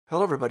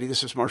Hello, everybody.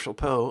 This is Marshall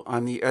Poe.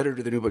 I'm the editor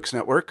of the New Books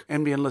Network.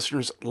 NBN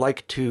listeners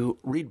like to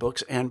read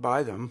books and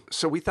buy them.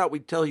 So we thought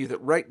we'd tell you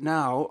that right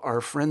now, our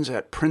friends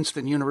at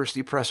Princeton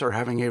University Press are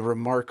having a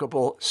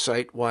remarkable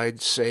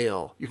site-wide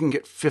sale. You can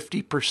get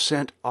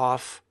 50%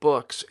 off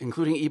books,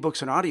 including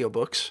ebooks and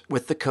audiobooks,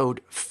 with the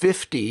code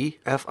 50,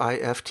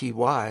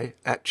 F-I-F-T-Y,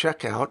 at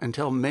checkout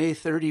until May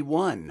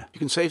 31. You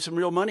can save some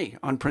real money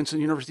on Princeton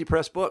University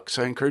Press books.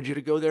 I encourage you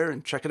to go there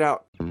and check it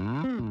out.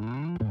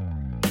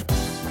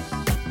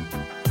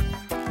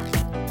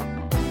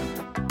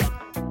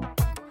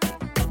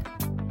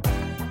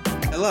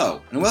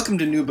 Hello, and welcome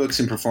to New Books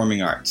in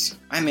Performing Arts.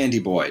 I'm Andy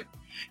Boyd.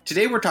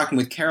 Today we're talking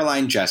with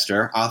Caroline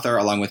Jester, author,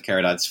 along with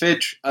Caridad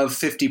Svic, of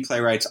 50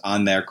 Playwrights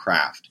on Their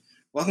Craft.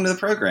 Welcome to the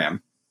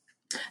program.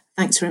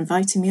 Thanks for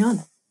inviting me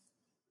on.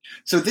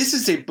 So this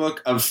is a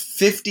book of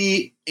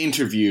 50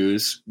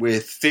 interviews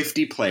with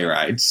 50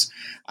 playwrights.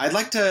 I'd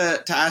like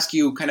to ask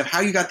you kind of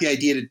how you got the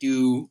idea to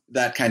do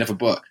that kind of a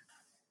book.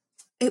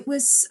 It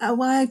was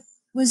I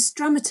was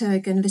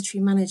dramaturg and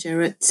literary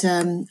manager at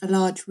a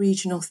large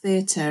regional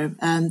theatre,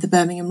 the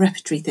Birmingham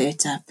Repertory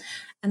Theatre.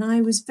 And I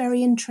was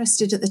very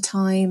interested at the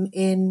time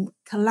in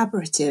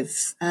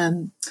collaborative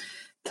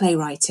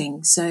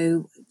playwriting,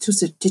 so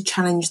sort of to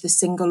challenge the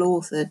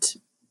single-authored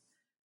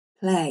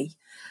play.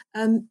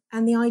 And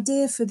the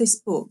idea for this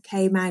book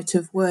came out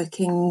of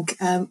working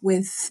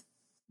with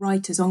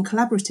writers on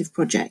collaborative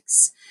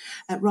projects,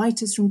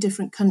 writers from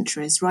different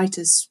countries,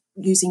 writers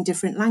using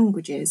different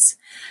languages.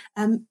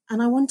 And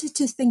I wanted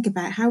to think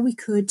about how we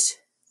could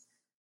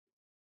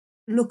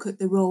look at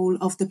the role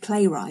of the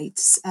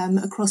playwrights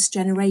across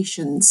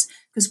generations,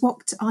 because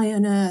what I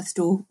unearthed,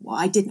 or what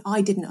I didn't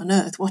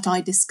unearth, what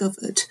I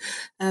discovered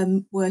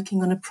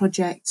working on a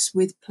project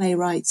with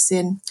playwrights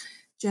in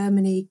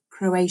Germany,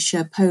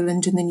 Croatia,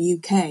 Poland and the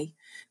UK,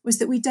 was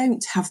that we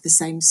don't have the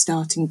same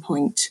starting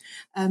point.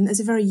 There's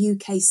a very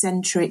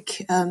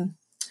UK-centric,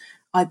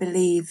 I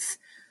believe,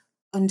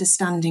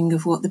 understanding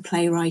of what the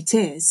playwright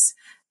is.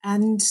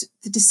 And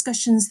the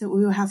discussions that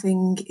we were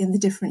having in the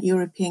different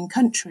European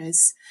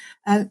countries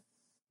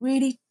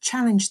really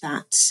challenged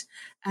that.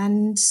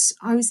 And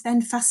I was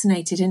then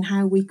fascinated in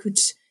how we could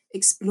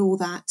explore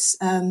that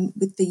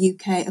with the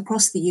UK,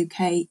 across the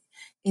UK,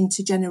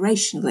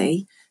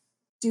 intergenerationally.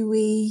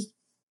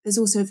 There's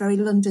also a very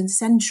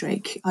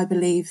London-centric, I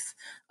believe,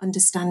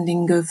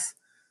 understanding of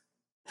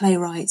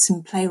playwrights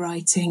and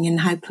playwriting and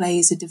how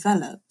plays are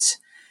developed.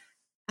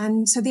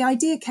 And so the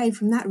idea came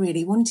from that,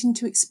 really, wanting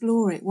to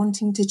explore it,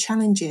 wanting to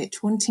challenge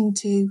it, wanting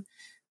to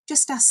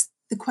just ask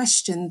the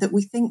question that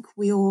we think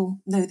we all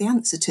know the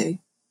answer to.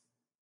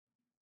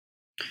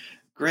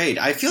 Great.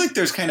 I feel like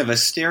there's kind of a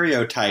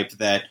stereotype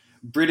that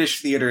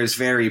British theatre is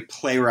very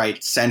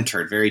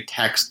playwright-centered, very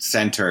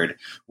text-centered,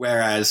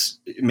 whereas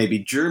maybe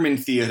German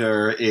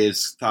theatre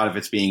is thought of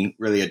as being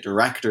really a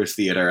director's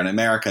theatre, and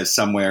America is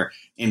somewhere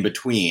in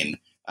between.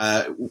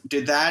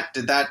 Did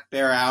that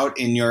bear out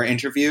in your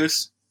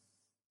interviews?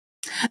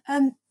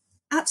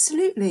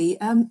 Absolutely.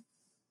 It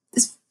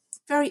was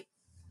very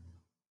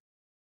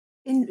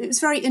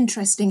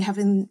interesting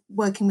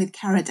working with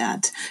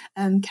Caridad.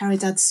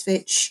 Caridad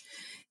Svic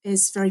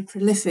is very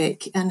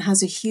prolific and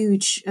has a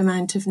huge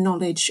amount of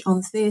knowledge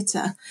on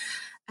theatre.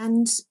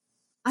 And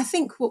I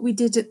think what we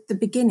did at the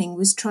beginning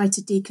was try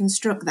to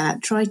deconstruct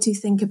that, try to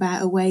think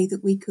about a way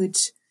that we could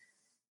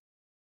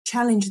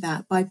challenge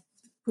that by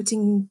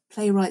putting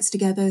playwrights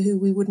together who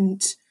we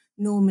wouldn't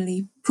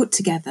normally put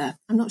together.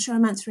 I'm not sure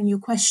I'm answering your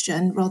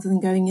question rather than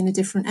going in a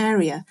different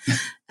area.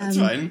 That's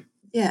fine.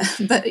 Yeah,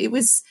 but it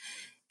was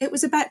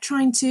about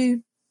trying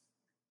to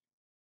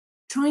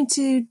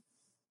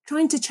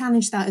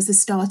challenge that as a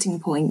starting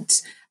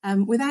point,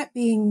 without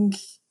being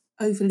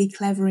overly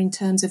clever in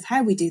terms of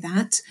how we do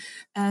that,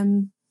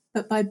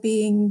 but by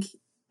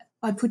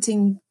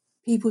putting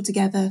people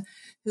together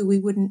who we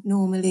wouldn't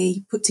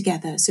normally put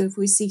together. So if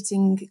we're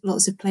seating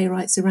lots of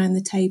playwrights around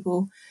the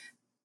table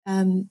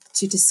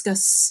to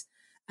discuss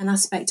an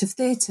aspect of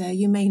theatre,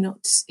 you may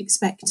not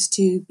expect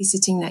to be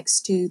sitting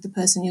next to the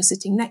person you're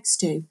sitting next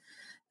to,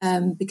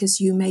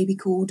 because you may be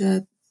called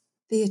a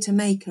theatre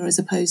maker as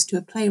opposed to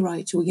a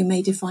playwright, or you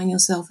may define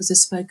yourself as a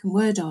spoken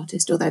word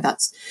artist, although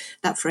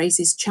that phrase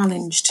is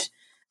challenged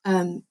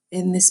in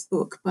this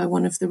book by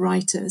one of the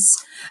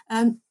writers.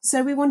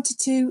 So we wanted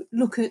to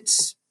look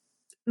at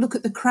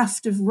the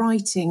craft of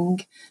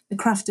writing, the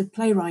craft of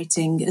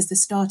playwriting as the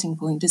starting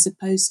point, as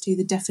opposed to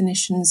the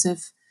definitions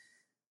of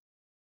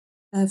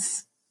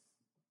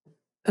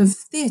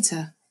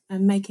theatre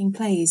and making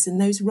plays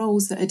and those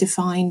roles that are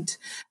defined.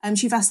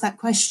 You've asked that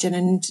question,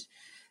 and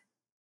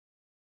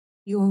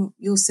you're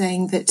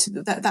saying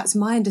that's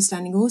my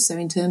understanding also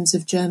in terms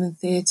of German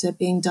theatre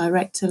being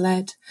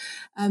director-led.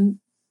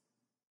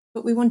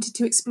 But we wanted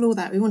to explore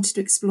that. We wanted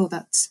to explore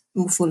that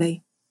more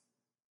fully.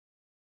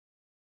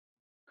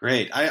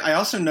 Great. I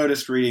also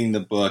noticed reading the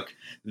book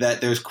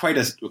that there's quite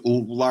a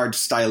large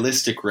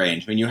stylistic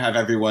range. I mean, you have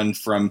everyone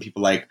from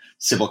people like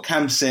Sybil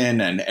Kempson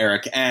and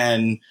Eric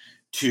N.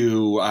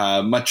 to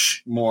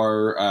much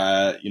more,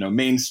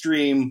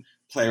 mainstream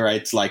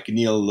playwrights like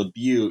Neil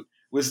LaBute.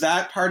 Was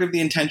that part of the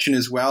intention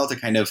as well, to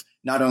kind of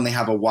not only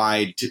have a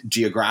wide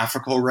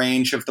geographical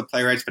range of the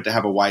playwrights, but to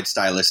have a wide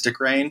stylistic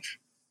range?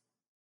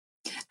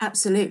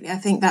 Absolutely. I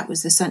think that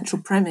was the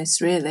central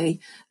premise, really,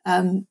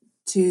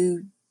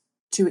 to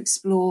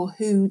explore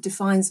who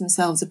defines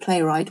themselves a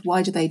playwright,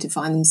 why do they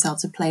define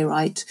themselves a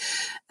playwright,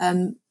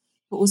 but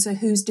also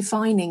who's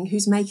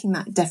making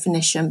that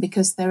definition,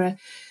 because there are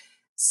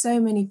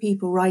so many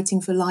people writing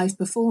for live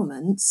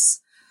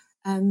performance.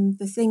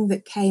 The thing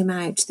that came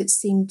out, that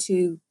seemed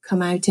to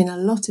come out in a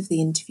lot of the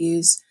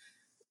interviews,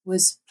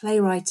 was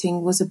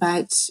playwriting was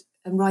about,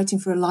 and writing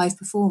for a live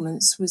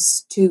performance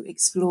was to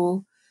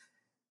explore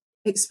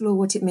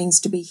what it means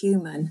to be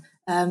human.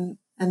 And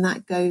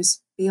that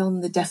goes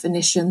beyond the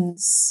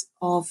definitions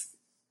of,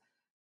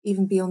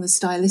 even beyond the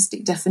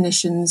stylistic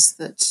definitions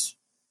that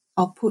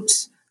are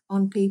put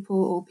on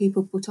people or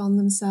people put on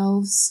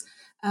themselves.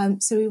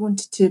 So we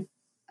wanted to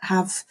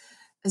have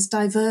a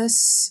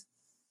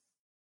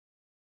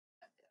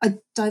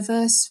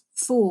diverse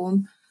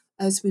form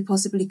as we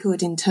possibly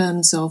could in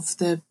terms of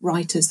the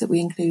writers that we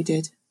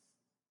included.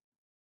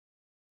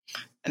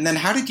 And then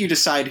how did you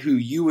decide who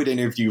you would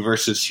interview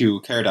versus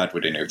who Caridad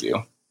would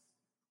interview?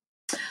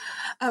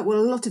 Well,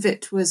 a lot of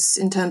it was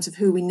in terms of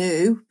who we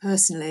knew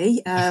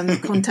personally,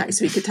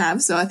 contacts we could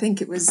have. So I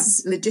think it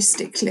was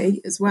logistically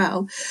as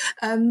well.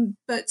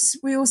 But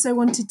we also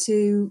wanted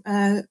to,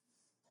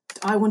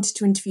 I wanted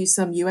to interview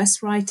some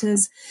US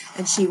writers,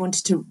 and she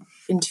wanted to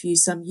interview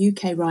some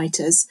UK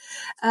writers.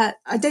 I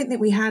don't think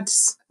we had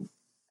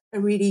a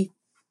really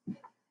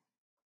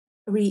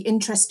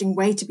interesting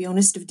way, to be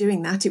honest, of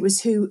doing that. It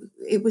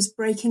was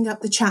breaking up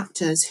the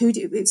chapters.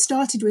 It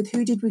started with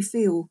who did we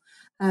feel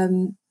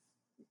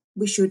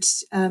we should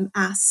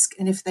ask,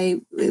 and if they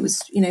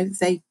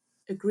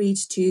agreed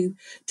to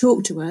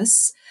talk to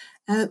us,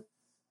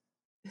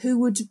 who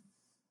would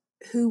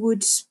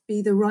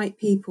be the right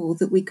people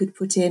that we could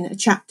put in a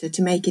chapter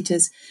to make it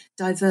as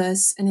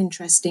diverse and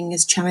interesting,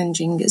 as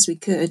challenging as we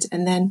could.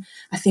 And then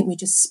I think we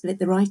just split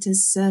the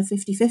writers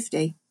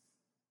 50-50.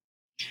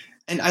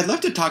 And I'd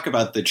love to talk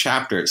about the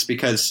chapters,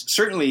 because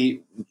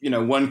certainly,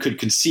 one could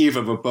conceive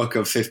of a book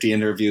of 50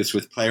 interviews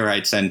with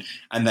playwrights and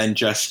then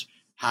just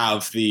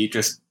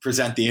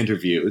present the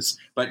interviews.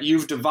 But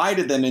you've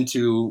divided them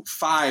into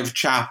 5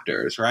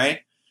 chapters,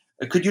 right?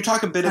 Could you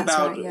talk a bit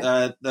about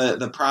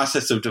the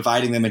process of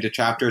dividing them into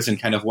chapters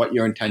and kind of what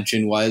your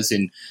intention was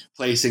in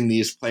placing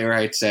these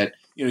playwrights at,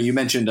 you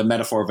mentioned a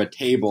metaphor of a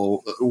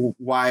table.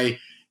 Why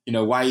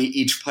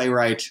each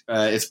playwright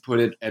is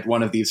put at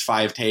one of these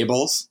 5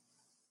 tables?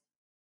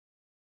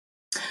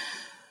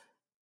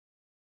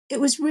 It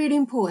was really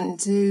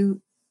important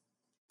to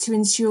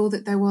ensure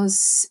that there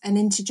was an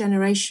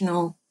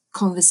intergenerational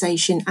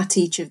conversation at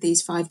each of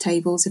these 5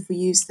 tables, if we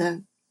use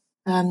the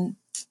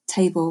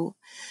tables.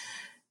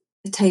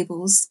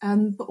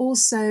 But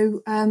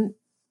also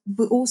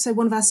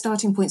one of our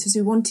starting points was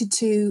we wanted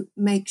to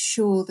make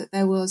sure that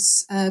there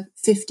was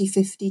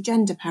 50-50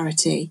 gender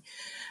parity.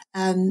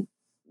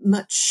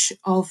 Much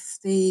of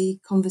the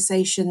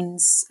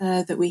conversations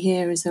that we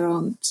hear is there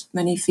aren't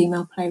many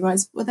female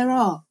playwrights. Well, there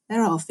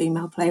are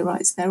female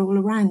playwrights. They're all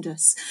around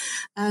us.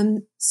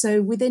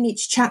 So within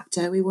each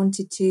chapter, we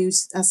wanted to,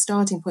 our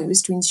starting point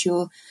was to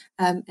ensure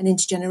an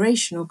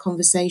intergenerational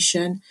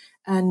conversation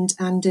and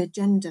a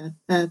gender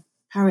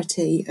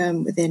parity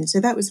within. So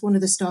that was one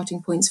of the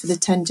starting points for the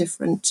 10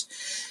 different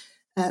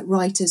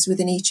writers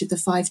within each of the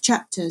 5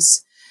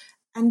 chapters.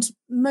 And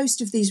most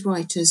of these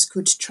writers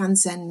could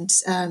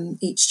transcend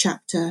each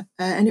chapter.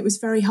 And it was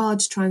very hard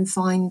to try and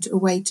find a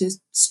way to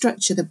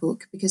structure the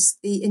book, because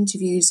the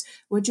interviews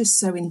were just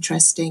so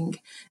interesting.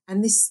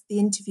 And the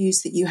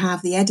interviews that you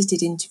have, the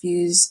edited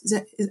interviews,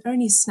 is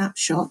only a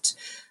snapshot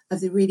of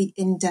the really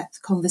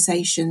in-depth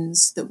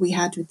conversations that we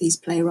had with these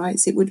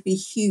playwrights. It would be a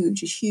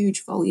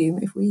huge volume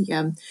if we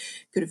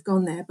could have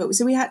gone there. But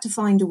so we had to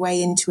find a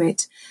way into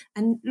it.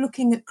 And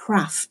looking at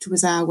craft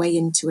was our way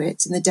into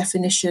it. And the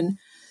definition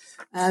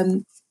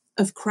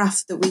of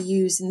craft that we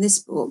use in this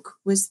book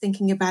was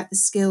thinking about the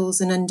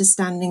skills and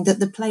understanding that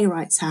the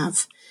playwrights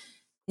have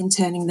in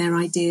turning their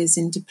ideas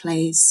into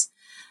plays.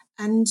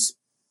 And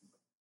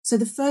so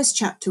the first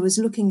chapter was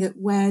looking at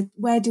where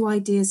do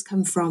ideas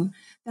come from.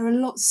 There are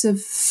lots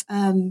of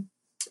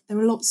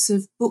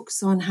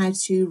books on how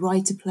to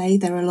write a play.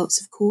 There are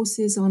lots of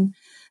courses on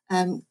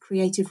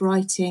creative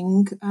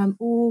writing,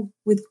 all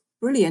with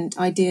brilliant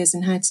ideas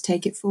on how to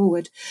take it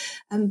forward.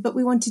 But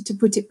we wanted to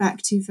put it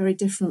back to very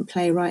different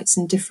playwrights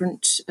and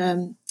different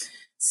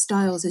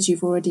styles, as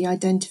you've already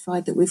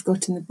identified, that we've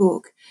got in the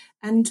book.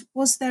 And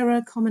was there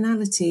a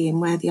commonality in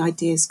where the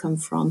ideas come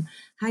from?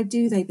 How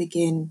do they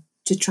begin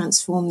to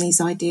transform these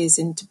ideas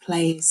into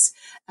plays?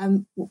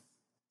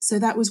 So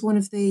that was one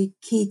of the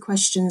key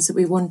questions that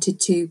we wanted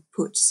to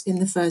put in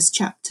the first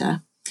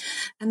chapter.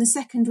 And the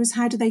second was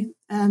how do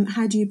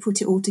you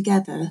put it all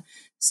together?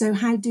 So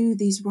how do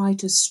these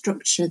writers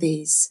structure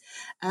these?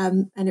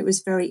 And it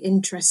was very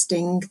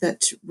interesting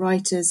that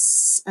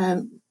writers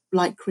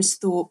like Chris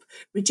Thorpe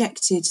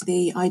rejected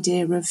the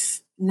idea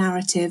of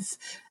narrative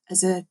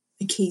as a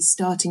a key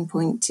starting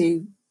point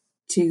to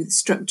the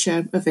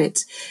structure of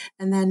it.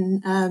 And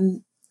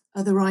then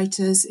other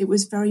writers, it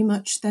was very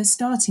much their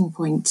starting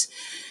point.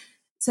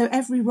 So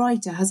every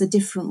writer has a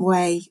different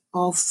way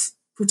of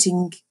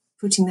putting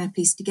their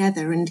piece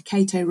together. And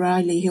Kate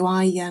O'Reilly, who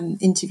I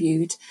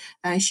interviewed,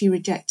 she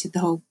rejected the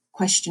whole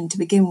question to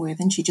begin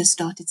with, and she just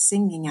started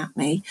singing at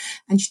me,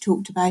 and she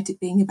talked about it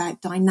being about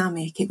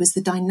dynamic. It was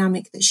the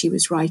dynamic that she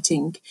was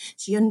writing.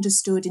 She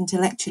understood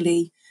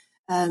intellectually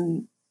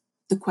the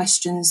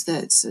questions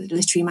that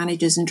literary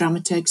managers and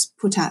dramaturgs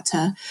put at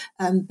her,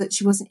 but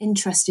she wasn't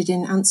interested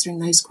in answering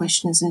those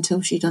questions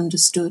until she'd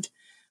understood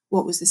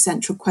what was the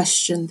central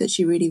question that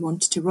she really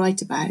wanted to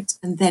write about,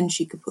 and then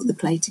she could put the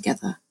play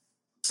together.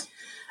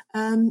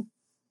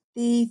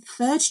 The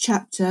third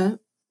chapter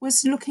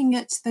was looking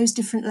at those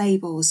different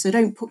labels. So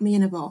don't put me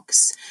in a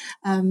box.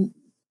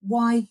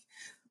 Why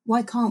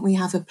can't we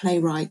have a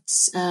playwright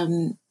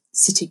sitting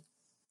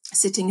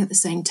at the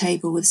same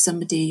table with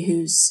somebody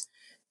who's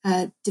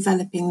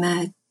developing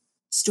their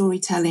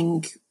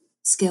storytelling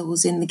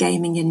skills in the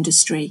gaming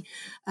industry?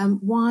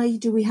 Why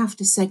do we have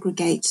to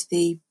segregate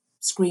the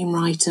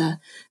screenwriter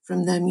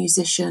from the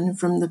musician,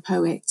 from the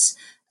poet?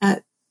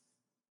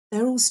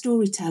 They're all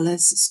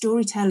storytellers.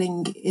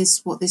 Storytelling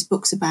is what this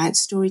book's about.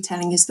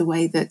 Storytelling is the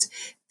way that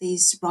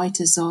these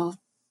writers are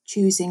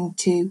choosing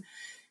to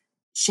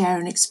share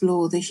and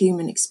explore the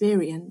human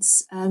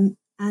experience.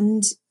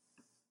 But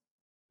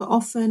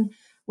often,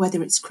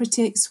 whether it's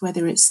critics,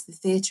 whether it's the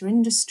theatre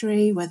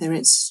industry, whether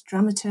it's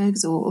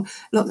dramaturgs, or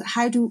look,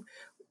 how do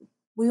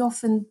we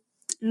often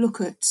look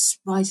at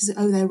writers?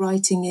 Oh, they're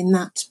writing in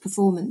that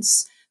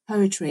performance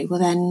poetry. Well,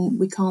 then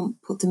we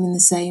can't put them in the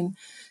same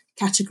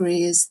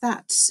category as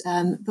that.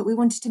 But we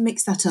wanted to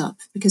mix that up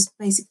because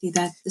basically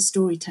they're the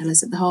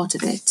storytellers at the heart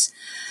of it.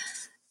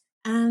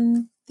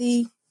 And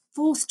the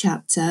fourth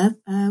chapter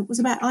was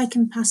about I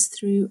Can Pass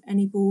Through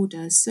Any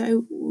Border.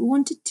 So we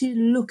wanted to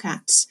look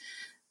at,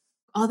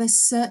 are there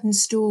certain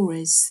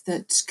stories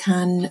that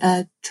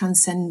can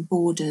transcend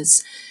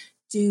borders?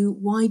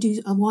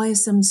 Why are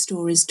some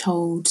stories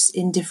told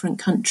in different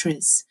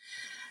countries?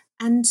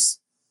 And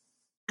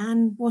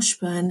Anne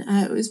Washburn,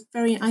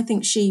 I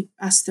think she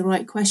asked the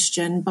right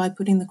question by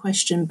putting the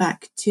question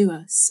back to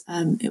us.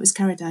 It was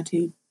Caridad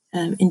who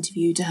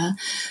interviewed her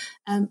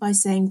by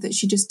saying that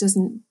she just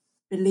doesn't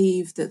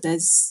believe that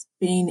there's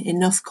been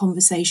enough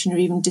conversation or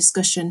even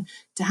discussion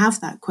to have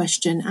that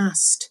question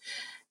asked.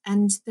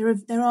 And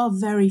there are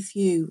very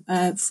few,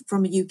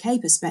 from a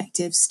UK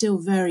perspective, still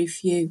very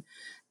few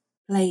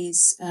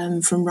plays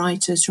from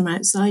writers from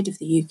outside of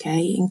the UK,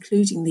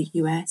 including the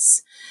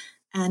US.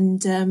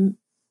 And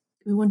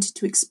we wanted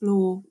to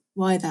explore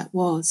why that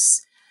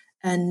was,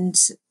 and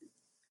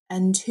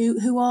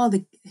who are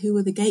the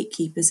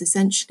gatekeepers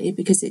essentially,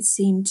 because it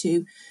seemed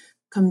to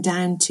come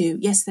down to,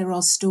 yes, there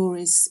are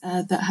stories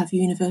that have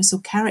universal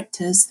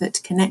characters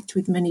that connect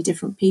with many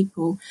different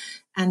people,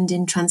 and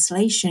in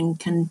translation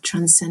can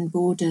transcend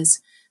borders.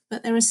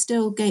 But there are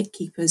still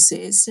gatekeepers.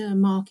 It's still a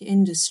market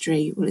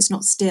industry. Well, it's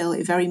not still;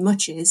 it very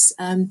much is.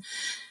 And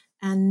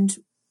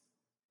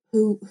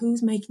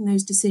who's making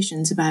those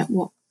decisions about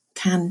what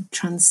can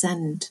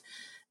transcend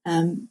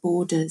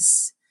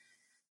borders?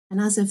 And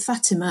as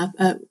Fatima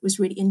was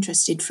really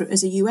interested,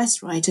 as a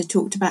US writer,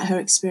 talked about her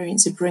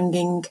experience of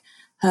bringing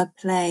her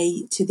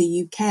play to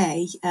the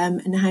UK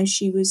and how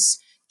she was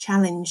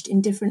challenged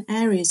in different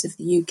areas of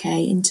the UK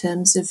in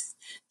terms of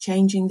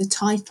changing the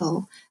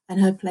title. And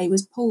her play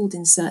was pulled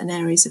in certain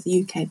areas of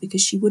the UK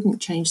because she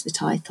wouldn't change the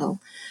title.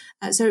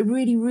 So a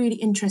really, really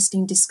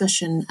interesting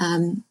discussion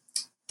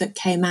that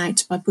came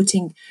out by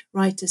putting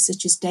writers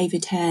such as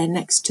David Hare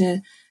next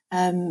to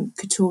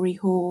Katori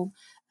Hall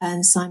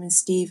and Simon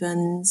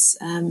Stevens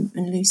and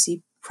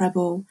Lucy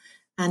Preble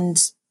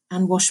and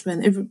Anne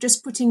Washburn,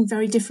 just putting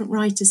very different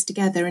writers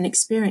together and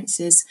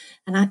experiences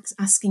and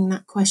asking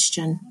that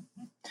question.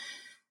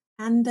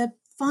 And the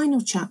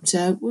final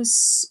chapter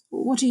was,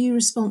 what are you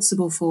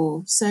responsible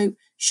for? So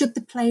should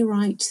the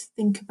playwright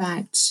think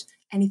about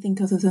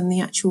anything other than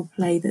the actual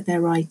play that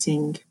they're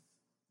writing?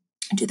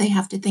 Do they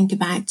have to think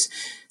about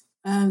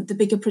the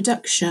bigger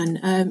production,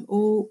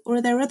 or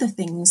are there other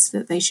things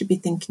that they should be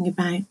thinking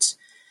about?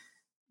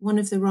 One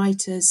of the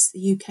writers,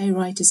 the UK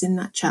writers in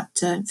that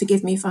chapter,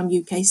 forgive me if I'm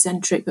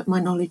UK-centric, but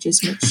my knowledge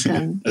is much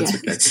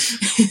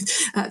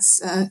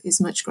is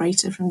much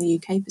greater from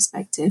the UK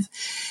perspective,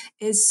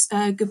 is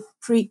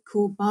Gurpreet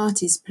Kaur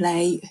Bharti's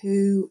play,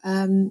 who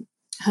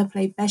her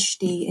play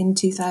Beshti in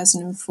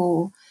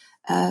 2004,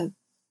 I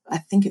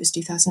think it was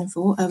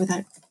 2004,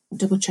 without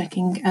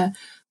double-checking,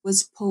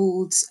 was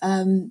pulled.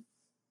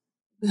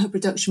 Her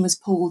production was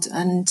pulled,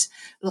 and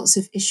lots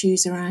of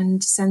issues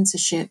around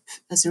censorship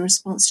as a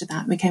response to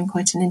that became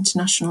quite an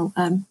international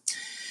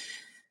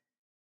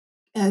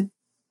a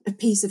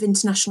piece of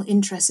international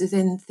interest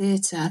within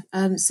theatre.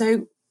 And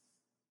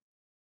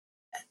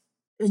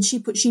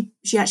she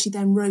actually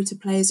then wrote a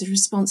play as a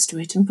response to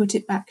it and put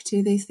it back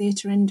to the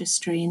theatre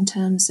industry in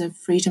terms of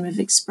freedom of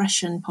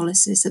expression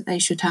policies that they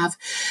should have.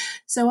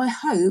 So I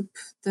hope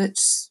that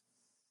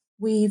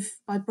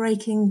by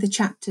breaking the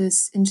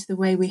chapters into the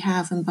way we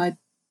have and by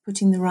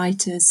putting the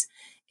writers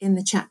in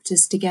the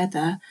chapters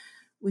together,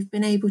 we've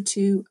been able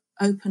to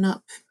open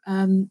up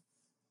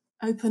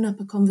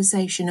a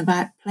conversation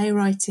about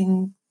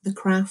playwriting, the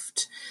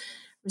craft,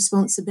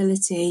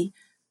 responsibility,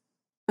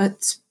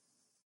 but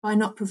by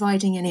not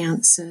providing any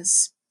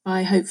answers,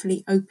 by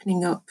hopefully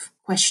opening up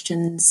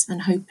questions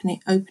and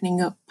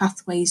opening up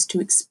pathways to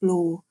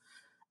explore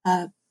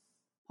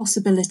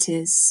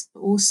possibilities,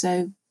 but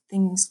also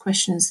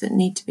questions that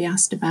need to be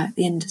asked about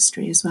the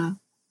industry as well.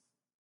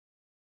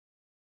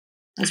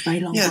 That's a very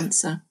long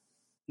answer.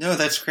 No,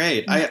 that's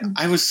great.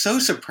 I was so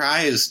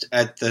surprised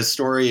at the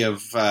story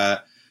of,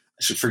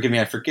 forgive me,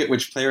 I forget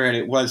which playwright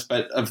it was,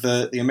 but of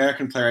the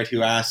American playwright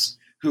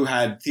who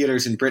had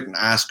theaters in Britain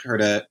ask her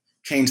to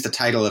change the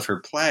title of her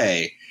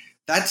play.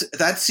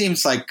 That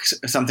seems like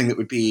something that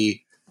would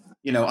be,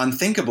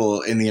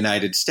 unthinkable in the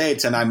United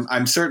States. And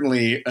I'm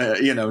certainly,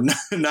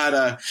 not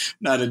a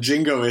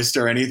jingoist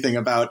or anything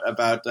about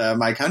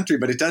my country,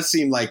 but it does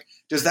seem like,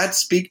 does that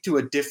speak to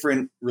a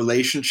different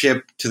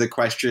relationship to the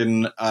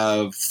question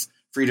of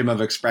freedom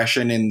of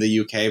expression in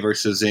the UK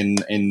versus in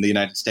the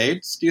United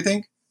States, do you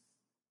think?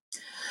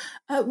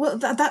 Well,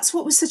 that's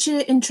what was such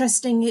an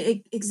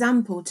interesting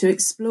example to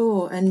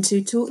explore and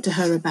to talk to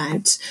her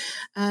about.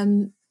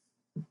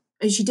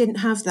 She didn't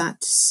have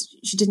that.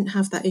 She didn't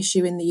have that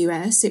issue in the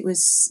US.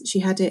 She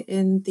had it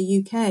in the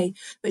UK,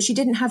 but she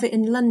didn't have it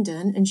in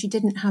London, and she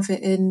didn't have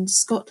it in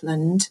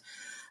Scotland.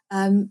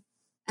 And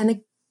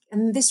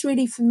this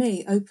really, for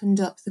me, opened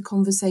up the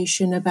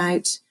conversation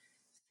about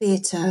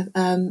theatre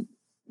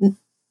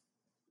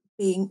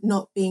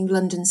not being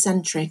London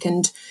centric,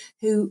 and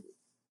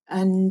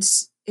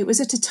it was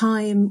at a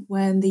time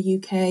when the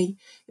UK,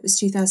 it was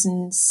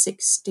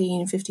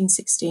 2016, 15,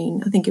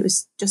 16, I think it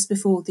was just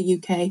before the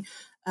UK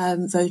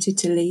voted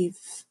to leave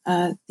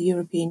the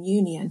European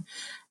Union.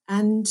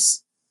 And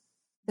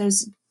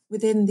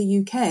within the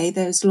UK,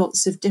 there's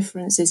lots of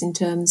differences in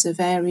terms of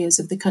areas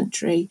of the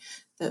country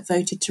that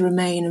voted to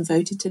remain and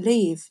voted to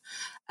leave.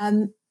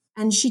 And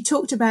she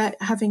talked about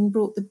having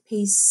brought the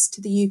piece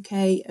to the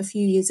UK a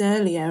few years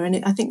earlier,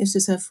 and I think this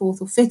was her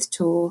fourth or fifth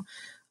tour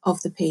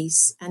of the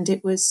piece, and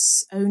it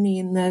was only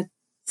in the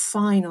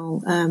final,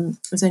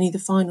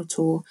 the final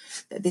tour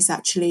that this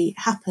actually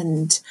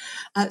happened.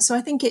 So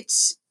I think it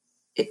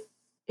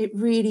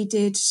really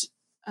did.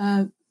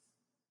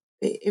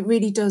 It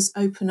really does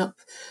open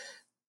up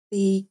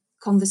the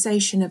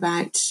conversation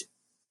about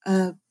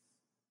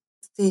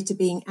theatre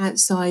being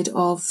outside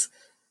of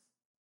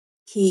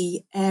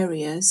key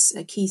areas,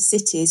 key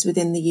cities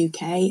within the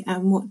UK,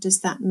 and what does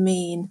that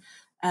mean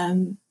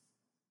in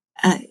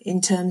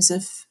terms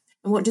of.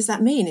 And what does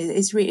that mean?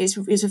 It's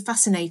a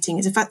fascinating.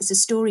 It's a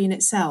story in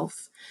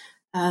itself,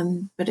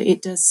 but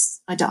it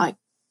does.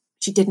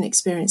 She didn't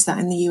experience that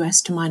in the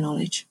US, to my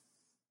knowledge.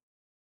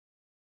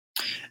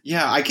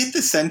 Yeah, I get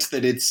the sense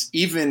that it's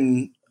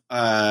even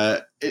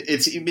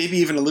it's maybe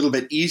even a little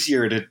bit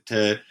easier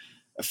to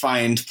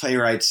find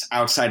playwrights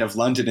outside of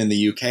London in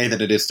the UK than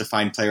it is to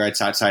find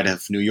playwrights outside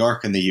of New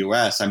York in the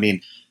US. I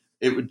mean,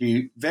 it would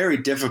be very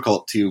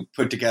difficult to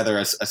put together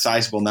a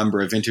sizable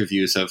number of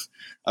interviews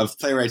of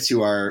playwrights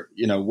who are,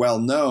 well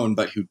known,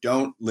 but who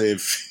don't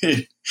live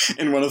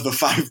in one of the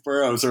 5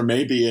 boroughs or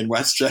maybe in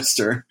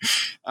Westchester.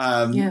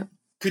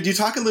 Could you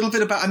talk a little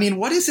bit about,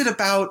 what is it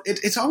about?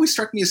 It's always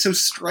struck me as so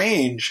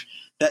strange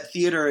that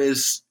theater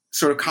is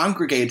sort of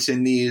congregates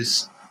in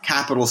these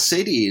capital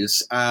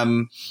cities,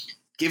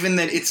 given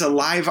that it's a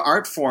live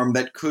art form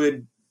that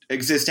could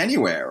exist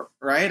anywhere,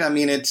 right?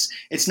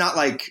 It's not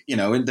like,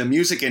 the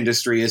music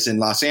industry is in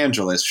Los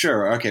Angeles.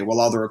 Sure. Okay. Well,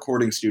 all the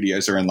recording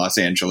studios are in Los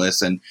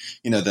Angeles and,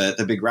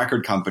 the big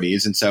record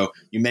companies. And so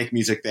you make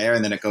music there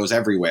and then it goes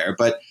everywhere.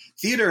 But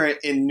theater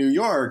in New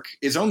York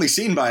is only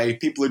seen by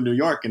people in New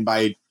York and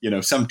by,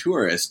 some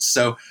tourists.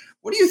 So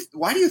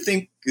why do you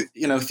think,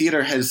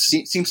 theater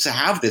seems to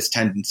have this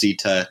tendency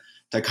to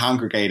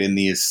congregate in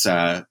these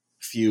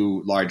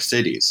few large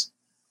cities?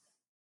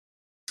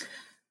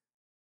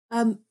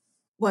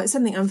 Well, it's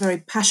something I'm very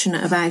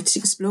passionate about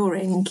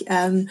exploring,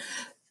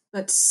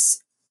 but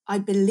I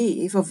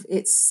believe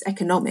it's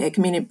economic.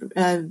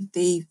 I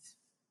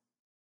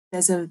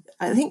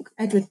think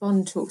Edward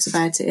Bond talks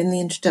about it in the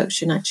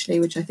introduction, actually,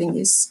 which I think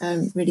is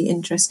really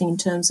interesting in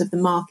terms of the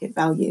market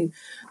value.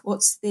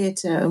 What's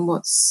theatre and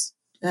what's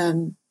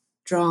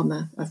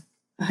drama?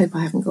 I hope I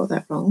haven't got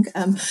that wrong.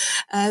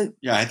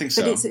 Yeah, I think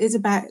so. But it's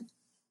about,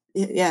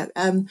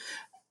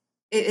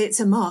 it's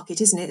a market,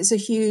 isn't it? It's a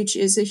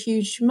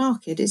huge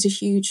market. It's a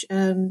huge.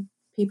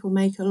 People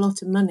make a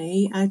lot of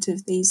money out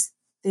of these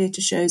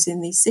theatre shows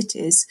in these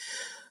cities,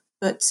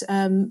 but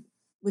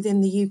within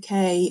the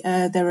UK,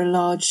 there are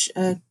large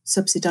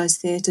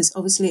subsidised theatres.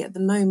 Obviously, at the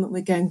moment,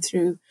 we're going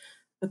through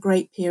a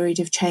great period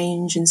of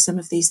change, and some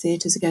of these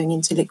theatres are going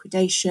into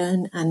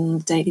liquidation, and on a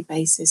daily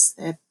basis,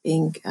 they're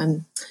being.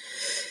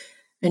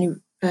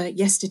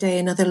 Yesterday,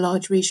 another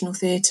large regional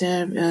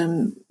theatre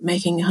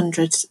making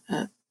 100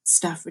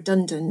 staff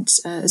redundant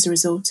as a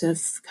result of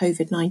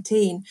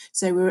COVID-19.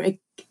 So we're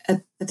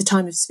at the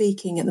time of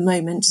speaking at the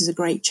moment is a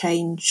great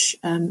change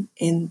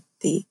in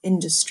the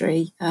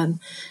industry and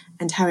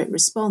how it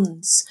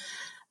responds.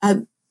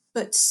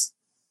 But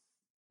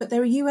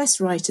there are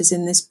US writers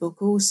in this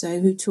book also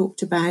who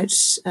talked about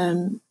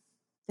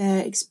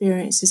their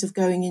experiences of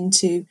going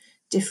into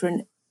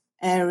different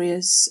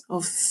areas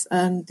of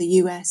the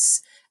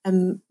US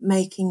and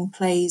making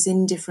plays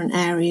in different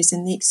areas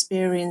and the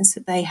experience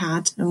that they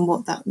had and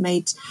what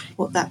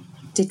that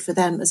did for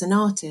them as an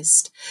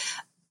artist.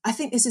 I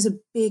think this is a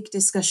big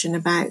discussion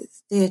about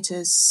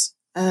theatres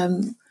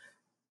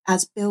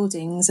as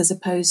buildings as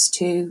opposed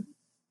to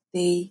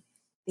the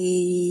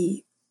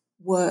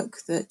work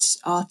that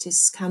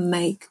artists can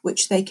make,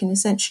 which they can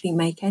essentially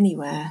make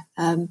anywhere.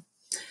 And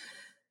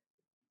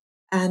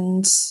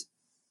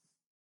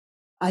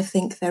I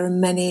think there are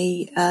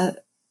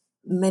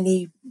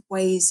many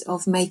ways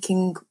of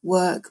making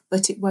work,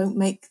 but it won't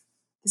make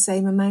the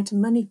same amount of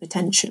money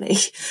potentially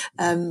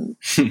than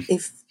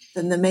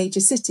the major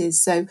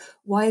cities. So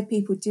why are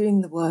people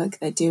doing the work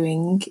they're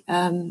doing?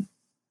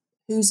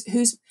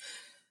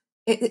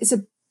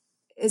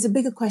 It's a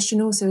bigger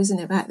question also, isn't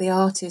it, about the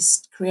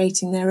artist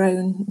creating their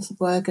own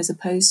work as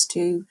opposed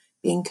to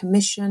being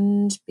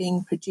commissioned,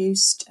 being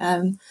produced.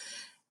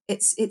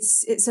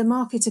 It's a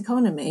market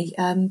economy,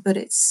 but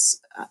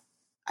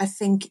I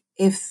think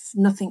if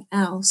nothing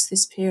else,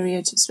 this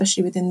period,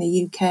 especially within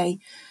the UK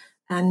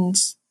and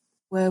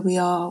where we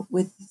are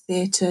with the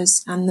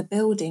theatres and the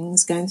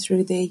buildings going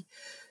through the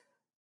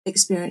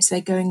experience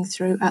they're going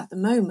through at the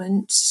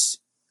moment,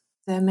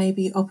 there may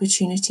be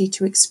opportunity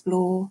to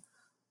explore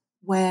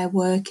where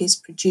work is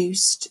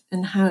produced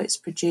and how it's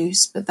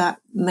produced, but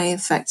that may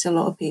affect a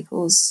lot of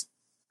people's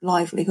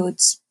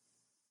livelihoods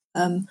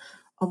on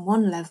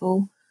one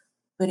level,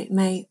 but it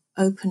may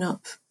open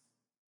up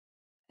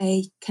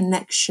a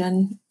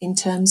connection in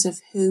terms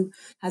of who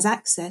has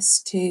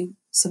access to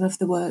some of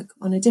the work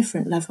on a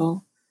different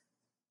level.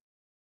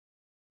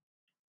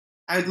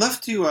 I'd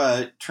love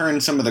to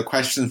turn some of the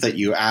questions that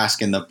you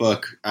ask in the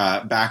book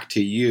back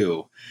to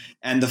you.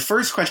 And the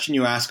first question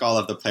you ask all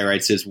of the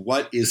playwrights is,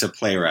 what is a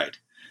playwright?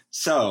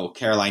 So,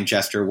 Caroline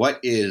Jester, what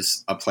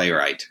is a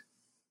playwright?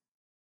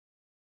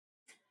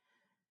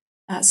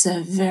 That's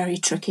a very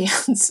tricky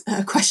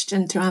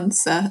question to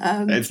answer.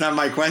 It's not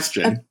my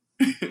question.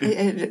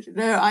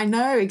 No, I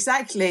know,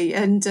 exactly.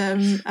 And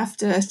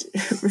after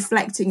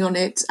reflecting on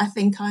it, I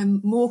think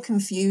I'm more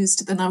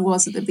confused than I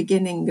was at the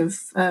beginning of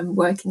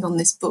working on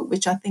this book,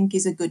 which I think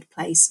is a good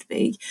place to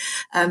be.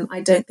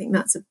 I don't think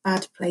that's a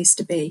bad place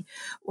to be.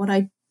 What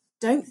I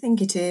don't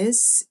think it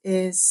is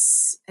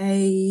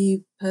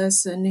a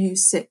person who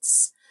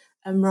sits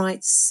and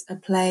writes a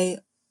play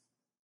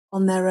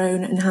on their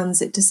own and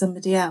hands it to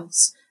somebody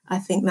else. I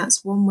think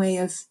that's one way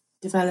of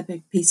developing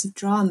a piece of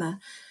drama.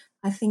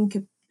 I think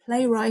a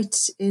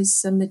playwright is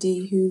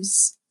somebody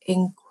who's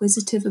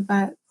inquisitive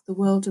about the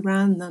world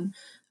around them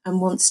and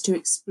wants to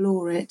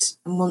explore it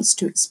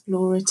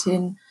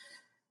in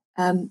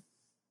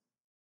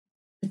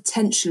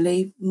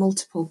potentially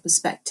multiple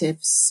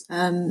perspectives.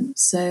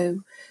 So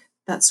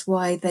that's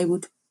why they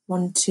would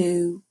want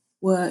to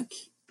work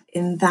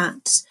in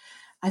that.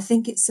 I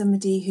think it's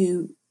somebody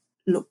who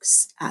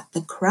looks at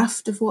the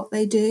craft of what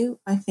they do.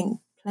 I think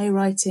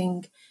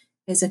playwriting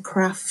is a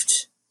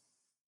craft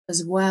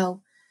as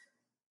well,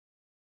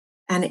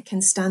 and it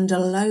can stand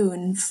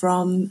alone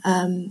from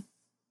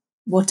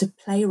what a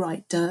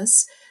playwright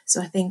does.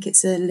 So I think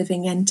it's a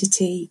living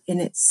entity in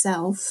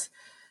itself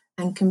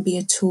and can be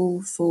a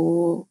tool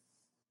for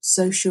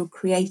social,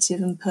 creative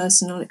and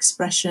personal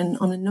expression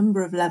on a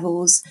number of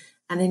levels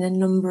and in a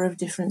number of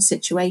different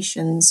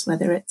situations,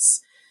 whether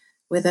it's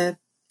with a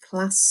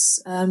class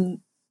of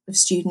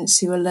students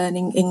who are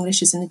learning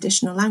English as an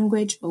additional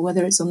language or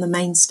whether it's on the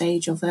main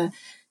stage of a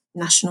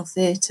national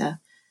theatre.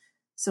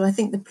 So I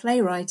think the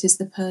playwright is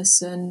the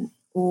person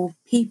or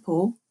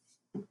people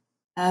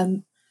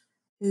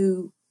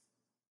who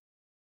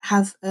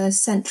have a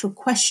central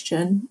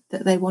question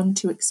that they want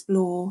to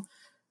explore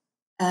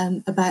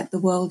about the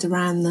world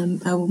around them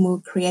and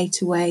will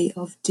create a way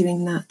of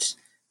doing that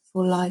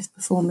for live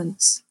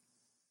performance.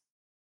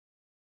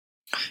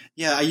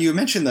 Yeah, you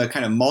mentioned the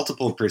kind of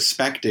multiple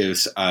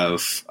perspectives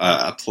of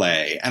a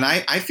play, and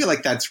I feel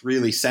like that's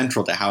really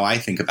central to how I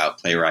think about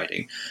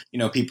playwriting. You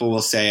know, people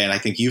will say, and I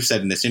think you've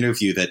said in this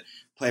interview, that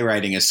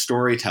playwriting is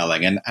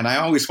storytelling, and I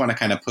always want to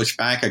kind of push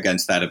back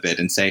against that a bit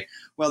and say,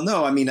 well,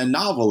 no, I mean, a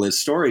novel is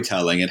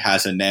storytelling. It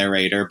has a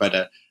narrator,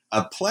 but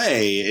a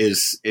play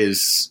is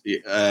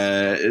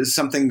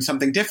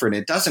something different.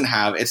 It doesn't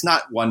have. It's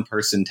not one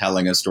person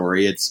telling a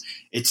story.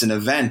 It's an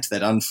event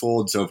that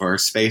unfolds over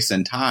space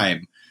and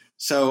time.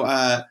 So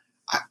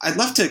I'd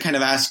love to kind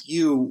of ask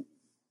you,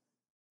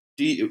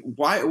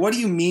 what do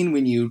you mean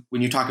when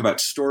you talk about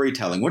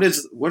storytelling? What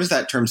does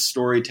that term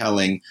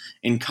storytelling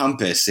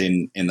encompass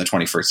in the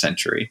 21st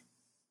century?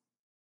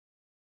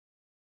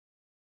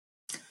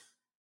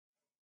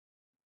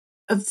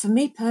 For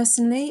me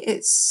personally,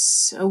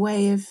 it's a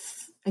way of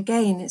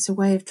again, it's a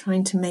way of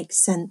trying to make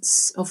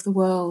sense of the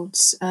world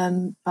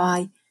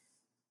by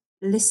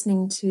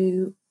listening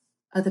to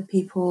other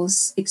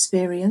people's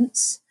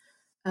experience.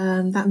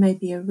 That may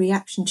be a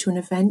reaction to an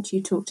event.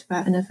 You talked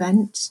about an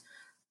event.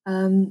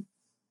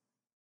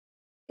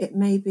 It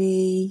may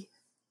be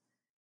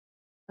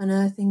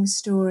unearthing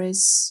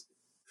stories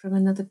from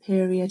another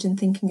period and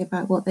thinking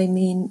about what they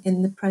mean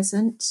in the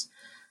present.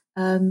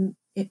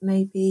 It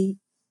may be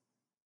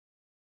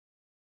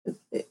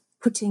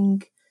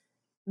putting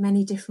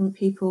many different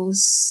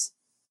people's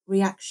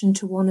reaction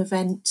to one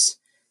event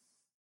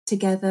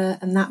together,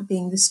 and that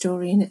being the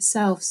story in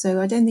itself.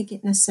 So I don't think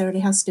it necessarily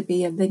has to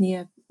be a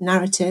linear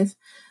narrative.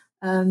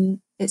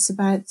 It's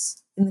about,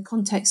 in the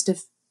context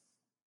of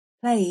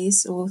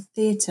plays or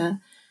theatre,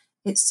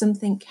 it's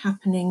something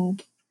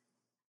happening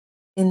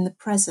in the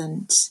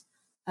present.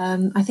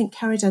 I think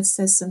Caridad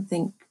says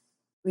something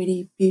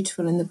really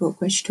beautiful in the book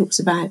where she talks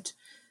about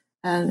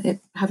it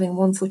having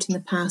one foot in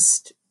the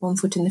past, one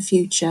foot in the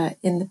future,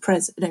 in the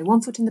present. No,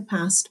 one foot in the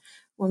past,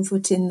 one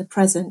foot in the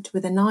present,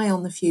 with an eye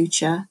on the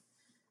future.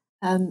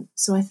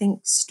 So I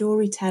think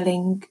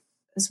storytelling,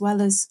 as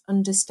well as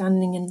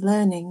understanding and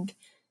learning,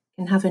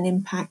 can have an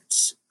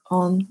impact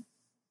on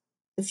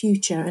the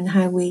future and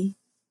how we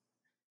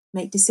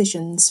make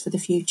decisions for the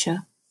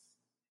future.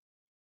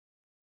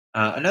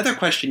 Another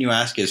question you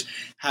ask is,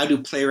 how do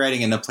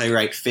playwriting and the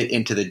playwright fit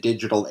into the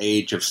digital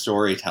age of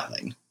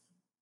storytelling?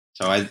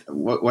 So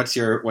what's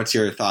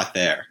your thought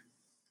there?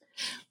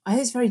 I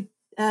think it's very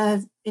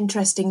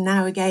interesting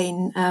now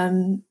again.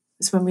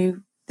 It's when we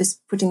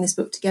putting this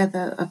book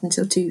together up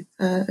until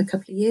a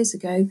couple of years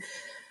ago,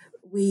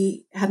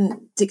 we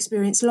hadn't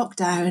experienced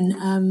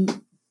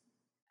lockdown.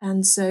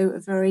 And so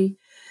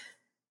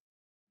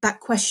that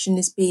question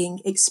is being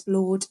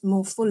explored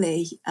more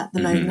fully at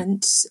the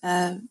moment,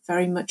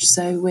 very much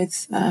so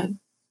with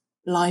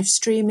live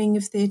streaming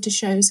of theatre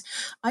shows.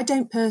 I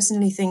don't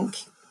personally think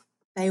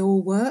they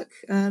all work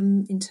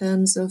in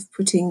terms of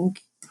putting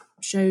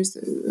shows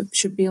that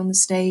should be on the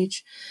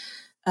stage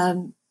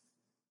on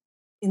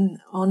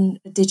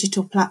a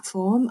digital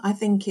platform. I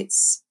think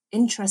it's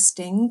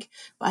interesting,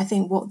 but I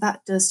think what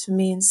that does for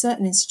me in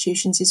certain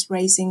institutions is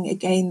raising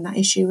again that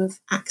issue of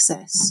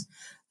access.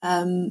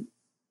 And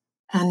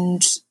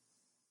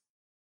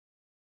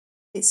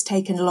it's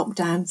taken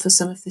lockdown for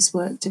some of this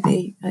work to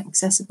be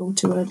accessible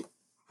to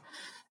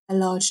a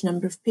large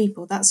number of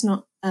people. That's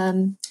not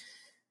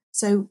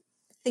so.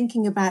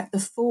 Thinking about the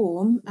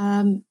form,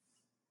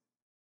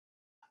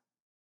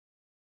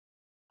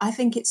 I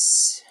think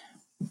it's.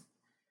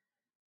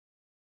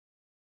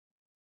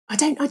 I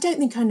don't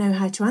think I know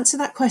how to answer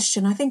that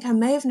question. I think I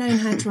may have known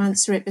how to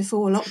answer it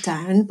before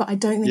lockdown, but I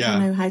don't think I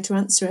know how to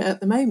answer it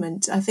at the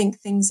moment. I think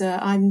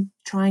I'm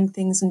trying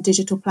things on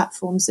digital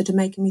platforms that are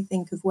making me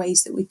think of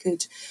ways that we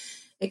could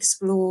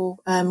explore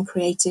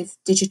creative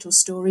digital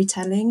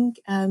storytelling.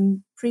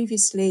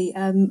 Previously,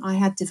 I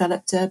had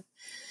developed an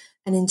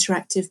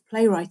interactive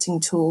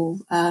playwriting tool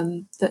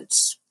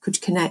that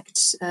could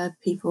connect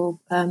people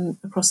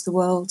across the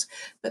world.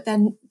 But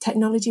then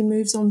technology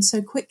moves on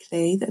so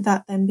quickly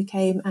that then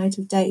became out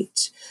of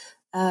date.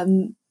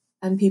 And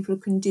people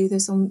can do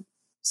this on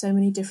so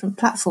many different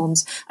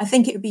platforms. I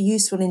think it would be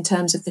useful in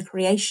terms of the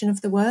creation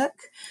of the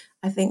work.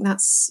 I think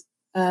that's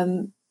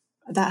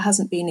that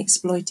hasn't been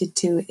exploited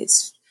to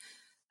its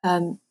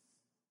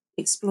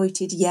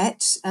exploited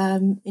yet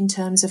in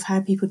terms of how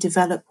people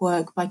develop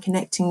work by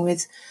connecting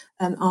with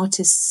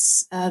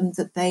artists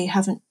that they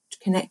haven't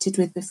connected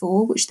with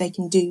before, which they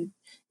can do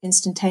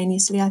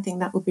instantaneously. I think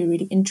that would be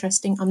really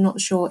interesting. I'm not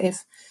sure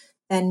if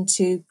then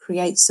to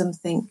create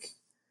something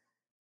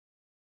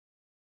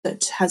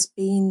that has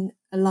been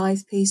a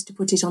live piece, to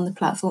put it on the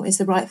platform, is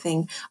the right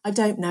thing. I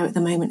don't know at the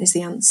moment is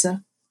the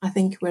answer. I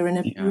think we're in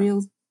a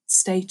real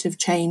state of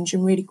change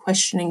and really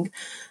questioning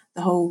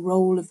the whole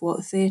role of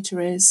what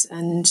theatre is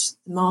and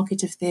the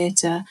market of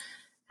theatre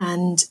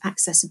and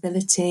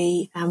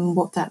accessibility and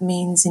what that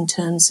means in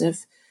terms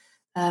of,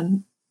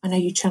 I know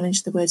you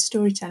challenged the word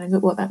storytelling,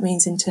 but what that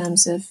means in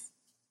terms of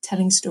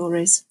telling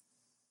stories.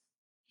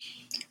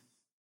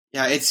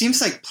 Yeah, it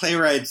seems like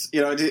playwrights,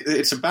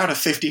 it's about a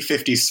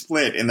 50-50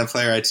 split in the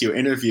playwrights you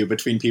interview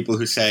between people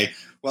who say,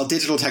 well,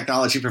 digital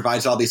technology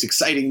provides all these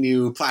exciting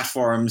new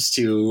platforms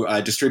to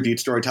distribute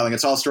storytelling.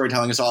 It's all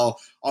storytelling. It's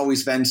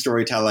always been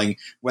storytelling,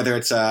 whether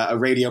it's a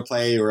radio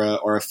play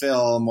or a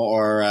film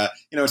or,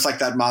 it's like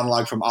that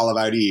monologue from All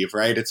About Eve,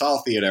 right? It's all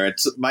theater. It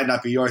might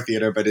not be your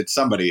theater, but it's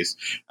somebody's.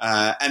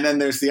 And then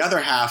there's the other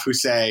half who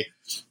say,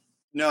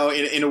 no,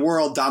 in a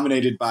world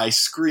dominated by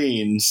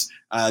screens,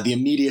 the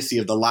immediacy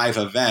of the live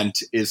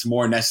event is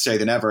more necessary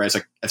than ever as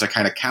a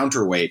kind of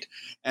counterweight.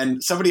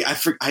 And somebody, I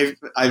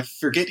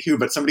forget who,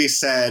 but somebody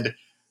said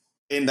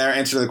in their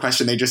answer to the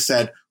question, they just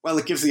said, well,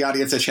 it gives the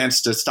audience a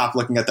chance to stop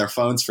looking at their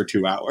phones for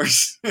 2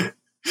 hours,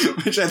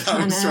 which I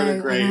thought was sort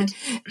of great.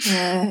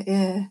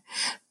 Yeah.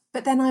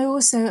 But then I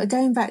also,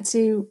 going back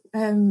to,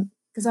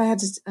 because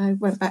I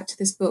went back to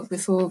this book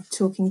before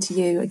talking to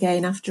you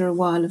again after a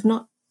while of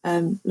not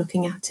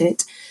looking at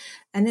it.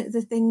 And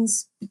the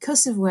things,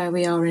 because of where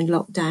we are in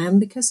lockdown,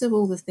 because of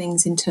all the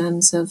things in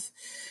terms of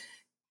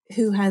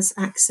who has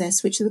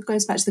access, which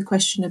goes back to the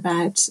question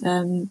about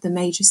the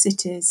major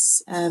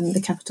cities,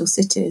 the capital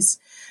cities.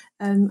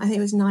 I think it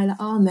was Naila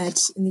Ahmed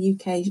in the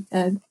UK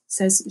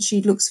says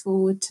she looks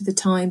forward to the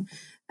time,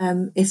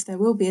 if there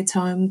will be a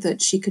time,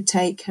 that she could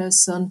take her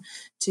son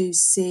to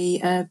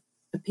see a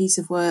piece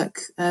of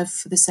work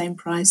for the same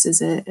price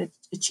as a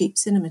cheap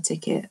cinema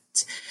ticket.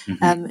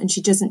 And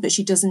she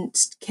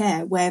doesn't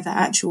care where that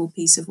actual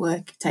piece of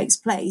work takes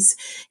place.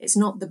 It's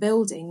not the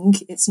building,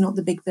 it's not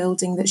the big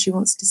building that she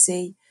wants to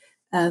see,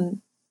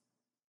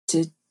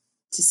 to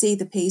see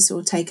the piece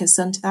or take her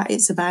son to that.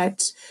 It's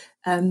about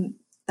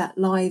that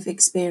live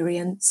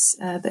experience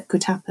that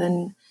could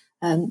happen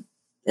down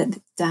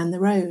the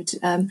road.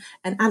 And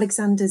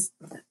Alexander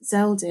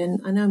Zeldin,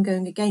 I know I'm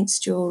going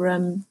against your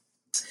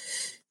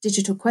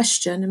digital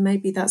question, and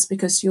maybe that's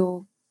because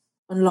you're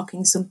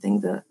unlocking something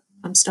that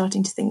I'm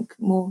starting to think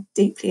more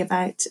deeply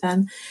about.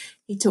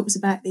 He talks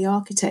about the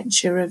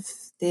architecture of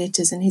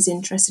theatres, and he's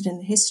interested in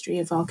the history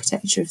of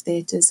architecture of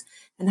theatres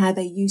and how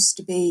they used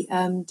to be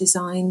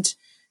designed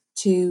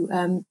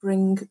to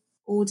bring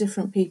all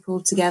different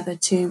people together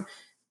to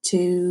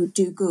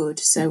do good.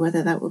 So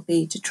whether that would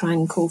be to try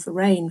and call for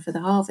rain for the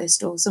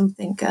harvest or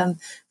something for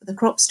the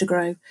crops to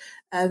grow.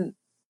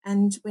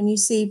 And when you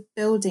see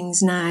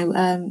buildings now,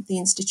 the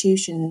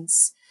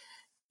institutions,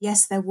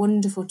 yes, they're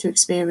wonderful to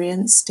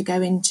experience, to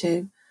go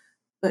into,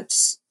 but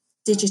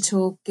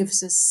digital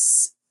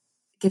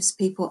gives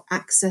people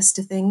access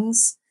to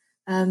things.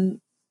 And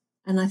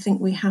I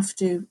think we have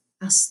to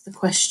ask the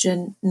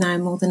question now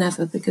more than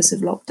ever because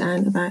of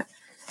lockdown about,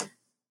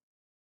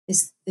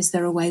 is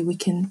there a way we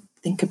can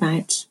think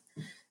about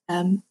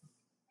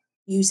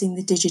using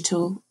the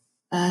digital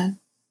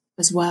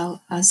as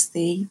well as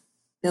the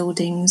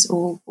buildings,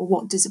 or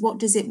what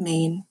does it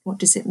mean? What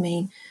does it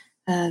mean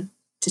to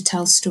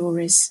tell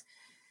stories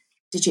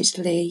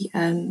digitally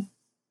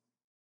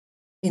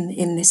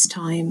in this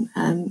time?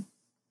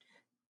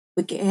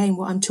 Again,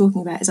 what I'm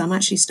talking about is I'm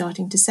actually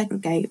starting to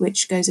segregate,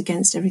 which goes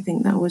against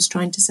everything that I was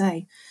trying to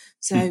say.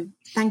 So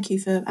thank you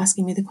for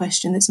asking me the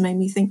question that's made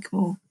me think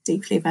more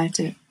deeply about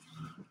it.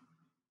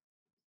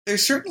 There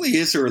certainly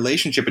is a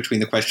relationship between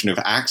the question of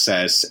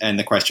access and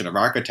the question of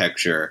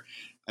architecture.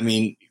 I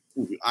mean,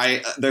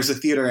 there's a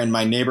theater in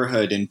my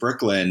neighborhood in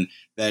Brooklyn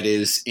that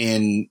is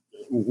in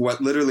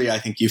what literally I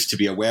think used to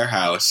be a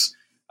warehouse.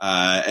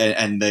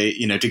 And they,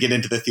 to get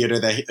into the theater,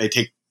 they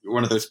take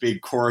one of those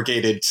big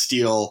corrugated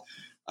steel,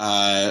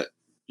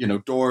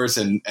 doors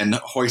and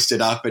hoist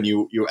it up, and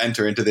you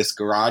enter into this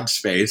garage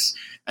space,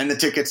 and the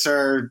tickets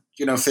are,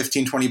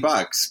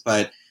 $15-20.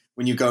 But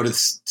when you go to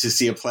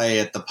see a play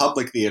at the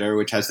Public Theater,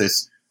 which has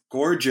this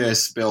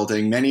gorgeous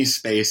building, many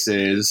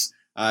spaces,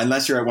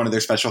 unless you're at one of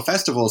their special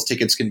festivals,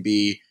 tickets can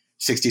be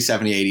 $60,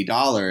 $70,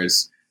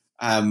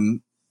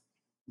 $80.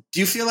 Do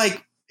you feel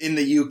like in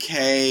the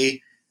UK,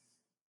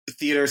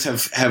 theaters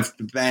have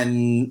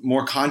been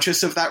more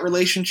conscious of that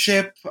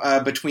relationship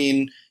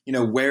between,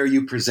 where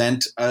you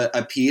present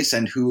a piece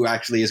and who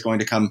actually is going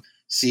to come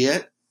see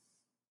it?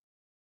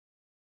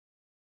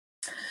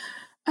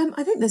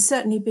 I think there's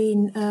certainly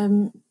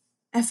been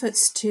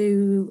efforts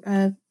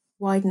to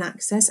widen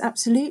access,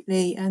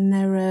 absolutely. And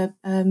there are,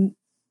 in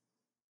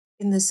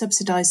the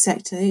subsidised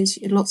sector,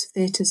 lots of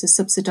theatres are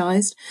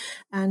subsidised,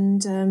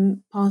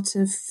 and part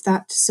of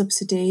that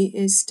subsidy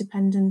is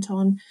dependent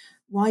on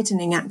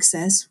widening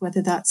access,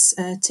 whether that's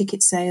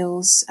ticket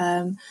sales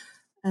and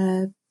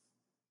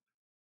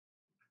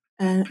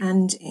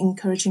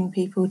encouraging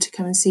people to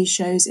come and see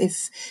shows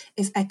if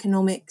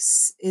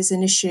economics is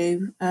an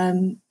issue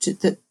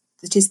that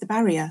is the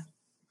barrier.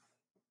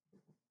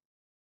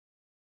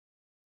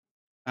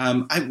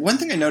 One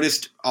thing I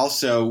noticed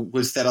also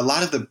was that a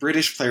lot of the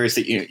British players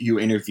that you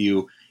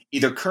interview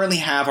either currently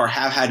have or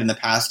have had in the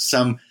past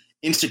some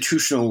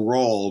institutional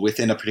role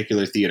within a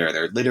particular theater.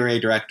 They're literary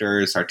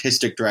directors,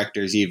 artistic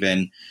directors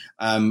even.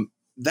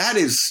 That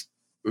is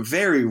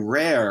very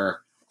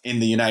rare in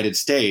the United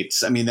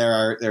States. I mean,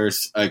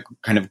 there's a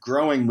kind of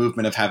growing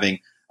movement of having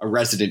a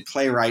resident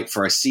playwright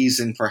for a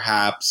season,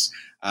 perhaps.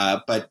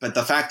 But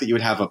the fact that you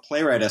would have a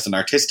playwright as an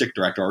artistic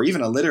director or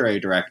even a literary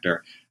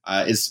director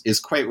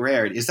is quite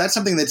rare. Is that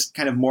something that's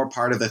kind of more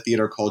part of the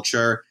theater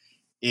culture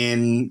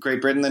in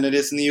Great Britain than it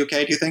is in the UK,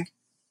 do you think?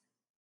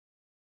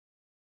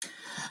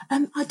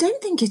 I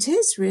don't think it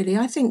is, really.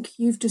 I think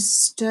you've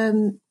just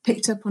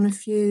picked up on a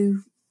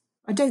few.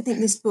 I don't think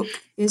this book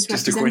is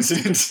just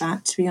representative of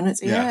that, to be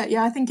honest.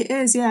 Yeah, I think it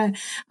is, yeah.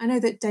 I know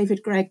that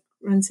David Gregg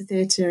runs a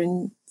theatre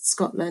in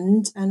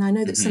Scotland, and I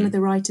know that some of the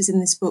writers in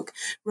this book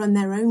run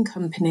their own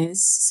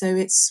companies. So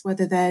it's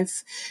whether they're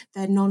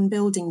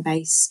non-building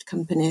based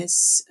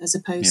companies as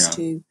opposed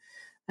to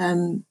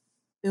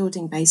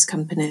building based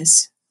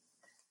companies.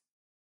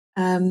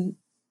 So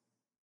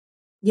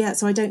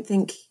I don't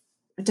think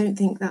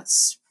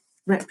that's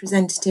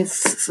representative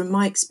from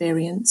my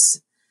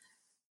experience.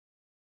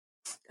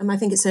 I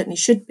think it certainly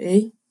should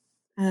be.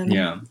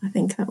 I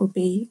think that would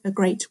be a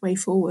great way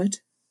forward.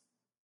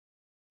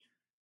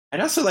 I'd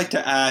also like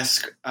to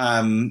ask,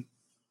 what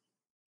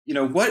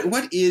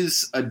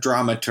is a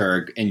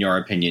dramaturg in your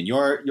opinion?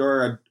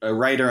 You're a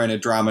writer and a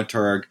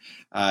dramaturg.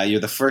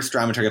 You're the first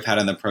dramaturg I've had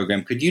on the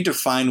program. Could you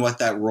define what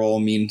that role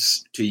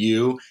means to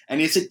you?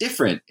 And is it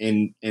different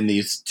in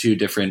these two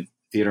different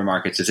theater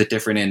markets? Is it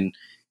different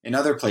in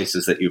other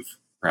places that you've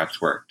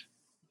perhaps worked?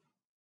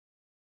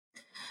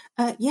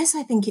 Yes,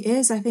 I think it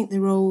is. I think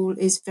the role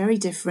is very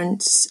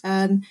different.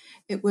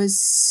 It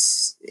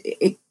was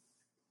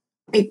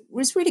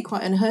really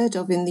quite unheard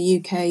of in the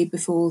UK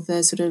before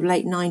the sort of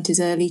late 90s,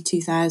 early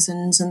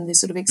 2000s, and the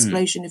sort of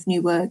explosion of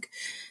new work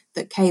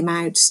that came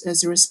out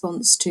as a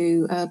response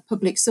to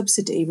public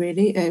subsidy,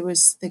 really. It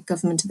was the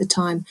government at the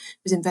time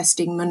was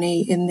investing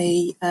money in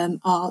the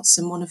arts,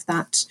 and one of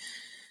that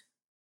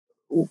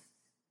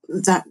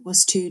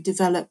was to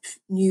develop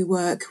new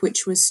work,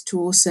 which was to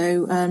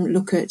also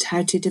look at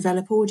how to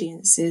develop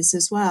audiences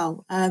as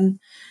well. And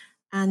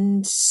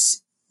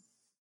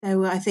there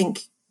were, I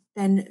think,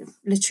 then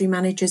a few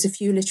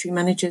literary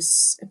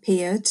managers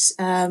appeared,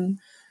 and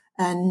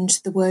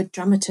the word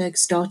dramaturg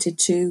started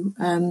to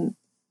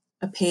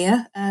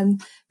appear.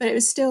 But it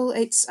was still,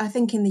 I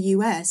think in the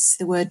US,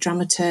 the word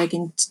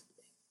dramaturg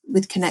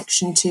with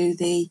connection to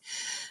the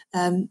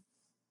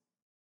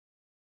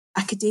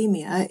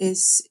academia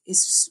is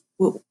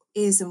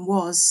and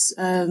was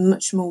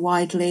much more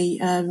widely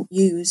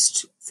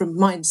used, from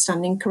my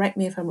understanding. Correct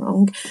me if I'm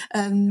wrong.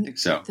 I think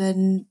so.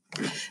 Than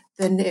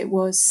it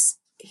was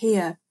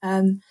here,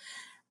 and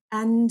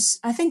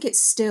I think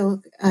it's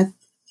still.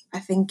 I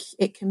think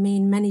it can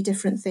mean many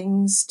different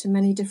things to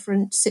many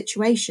different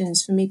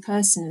situations. For me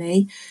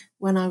personally,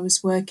 when I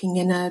was working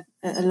in a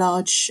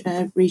large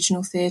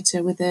regional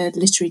theatre with a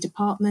literary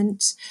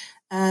department,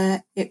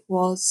 it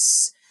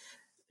was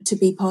to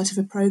be part of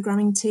a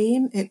programming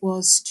team. It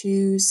was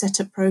to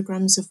set up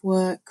programs of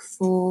work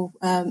for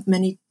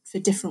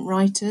different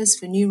writers,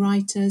 for new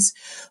writers,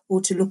 or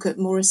to look at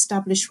more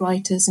established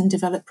writers and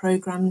develop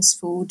programs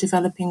for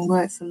developing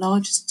work for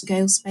larger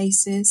scale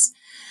spaces.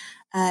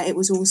 It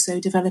was also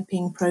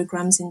developing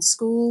programs in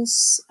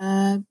schools,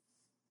 and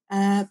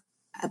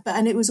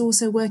it was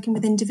also working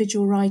with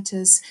individual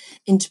writers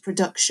into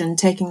production,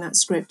 taking that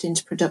script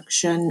into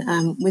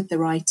production with the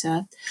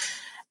writer,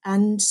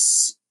 and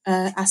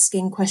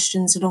asking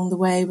questions along the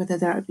way, whether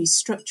that be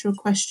structural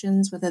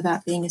questions, whether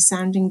that being a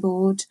sounding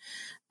board.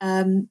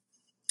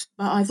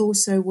 But I've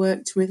also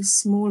worked with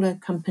smaller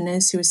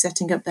companies who are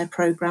setting up their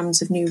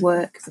programs of new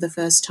work for the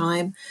first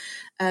time.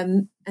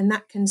 And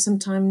that can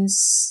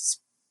sometimes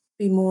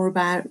be more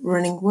about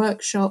running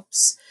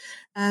workshops.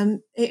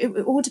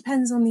 It all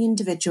depends on the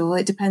individual.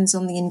 It depends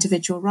on the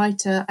individual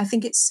writer. I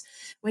think it's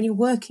when you're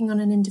working on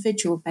an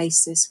individual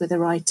basis with a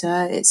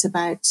writer, it's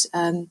about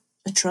a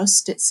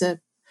trust. It's a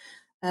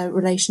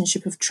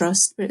relationship of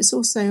trust, but it's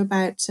also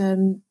about,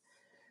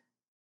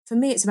 for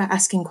me, it's about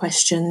asking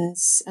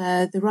questions.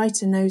 The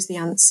writer knows the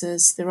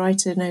answers. The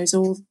writer knows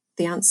all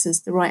the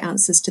answers, the right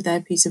answers to their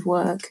piece of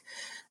work.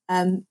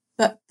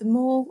 But the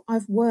more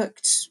I've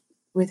worked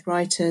with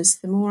writers,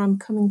 the more I'm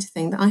coming to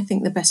think that I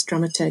think the best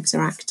dramaturgs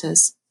are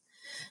actors.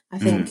 I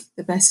think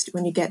the best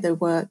when you get their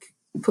work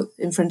put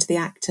in front of the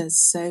actors.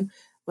 So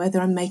whether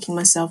I'm making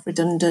myself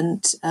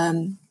redundant,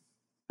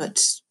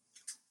 but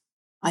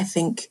I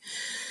think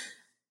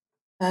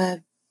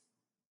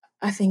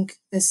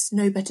there's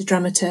no better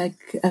dramaturg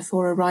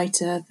for a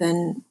writer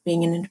than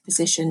being in a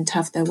position to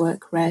have their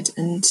work read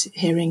and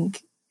hearing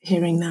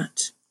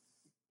that.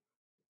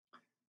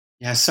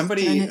 Yeah,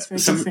 somebody. And it's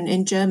very different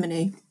in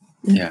Germany.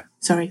 Yeah.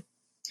 Sorry.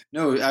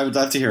 No, I would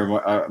love to hear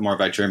more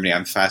about Germany.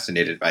 I'm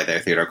fascinated by their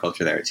theater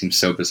culture there. It seems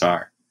so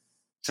bizarre.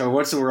 So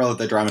what's the role of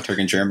the dramaturg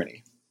in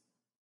Germany?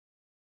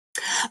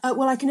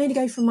 Well, I can only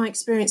go from my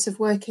experience of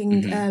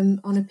working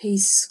on a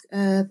piece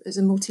as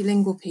a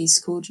multilingual piece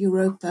called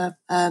Europa,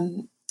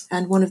 and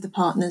one of the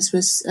partners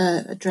was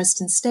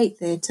Dresden State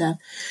Theatre,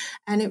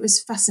 and it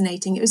was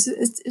fascinating. It was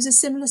a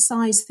similar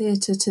size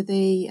theatre to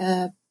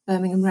the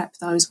Birmingham Rep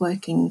that I was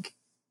working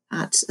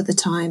at the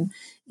time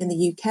in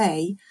the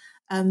UK,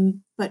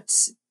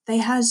 but they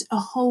had a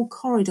whole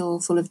corridor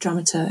full of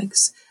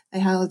dramaturgs. They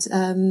had,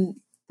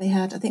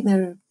 I think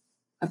they're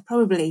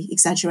probably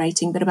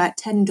exaggerating, but about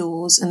 10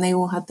 doors, and they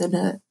all had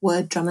the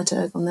word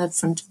dramaturg on the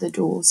front of the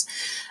doors.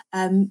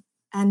 And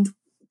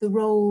the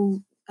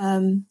role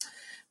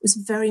was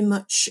very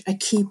much a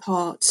key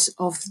part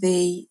of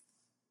the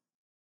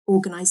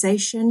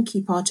organisation,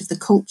 key part of the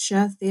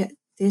culture,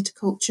 theatre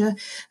culture.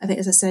 I think,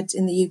 as I said,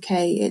 in the UK,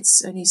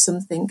 it's only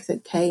something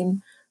that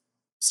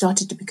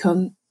started to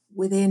become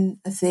within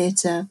a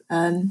theatre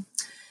in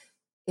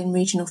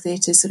regional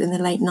theatres sort of in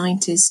the late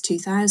 90s,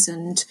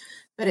 2000.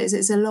 But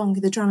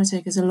the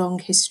dramaturg has a long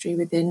history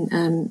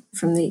within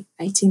from the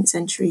 18th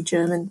century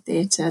German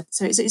theatre.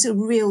 So it's a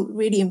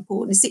really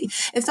important.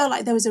 It felt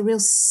like there was a real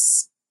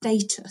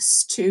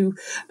status to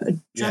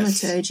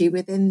dramaturgy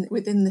within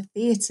the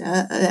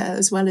theatre,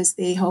 as well as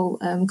the whole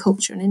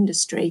culture and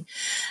industry.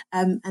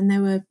 And they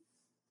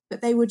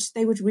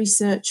would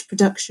research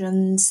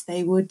productions.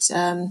 They would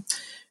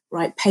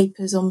write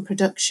papers on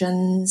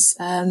productions.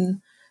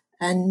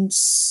 And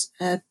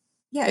it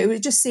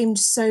just seemed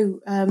so.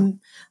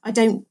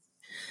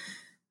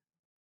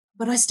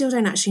 But I still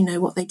don't actually know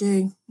what they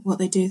do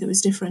that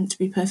was different, to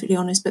be perfectly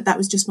honest. But that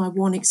was just my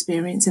one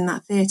experience in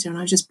that theatre, and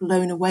I was just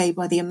blown away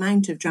by the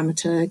amount of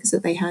dramaturgs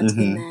that they had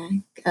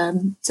in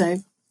there. So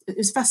it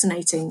was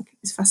fascinating.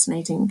 It's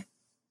fascinating.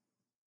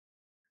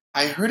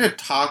 I heard a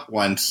talk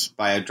once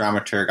by a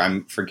dramaturg.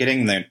 I'm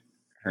forgetting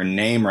her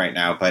name right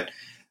now, but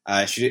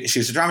she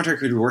was a dramaturg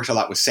who worked a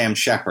lot with Sam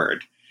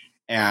Shepard.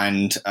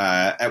 And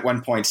at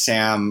one point,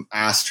 Sam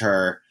asked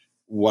her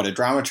what a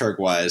dramaturg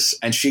was,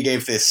 and she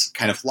gave this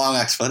kind of long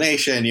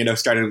explanation,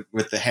 started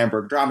with the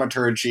Hamburg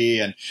dramaturgy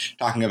and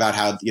talking about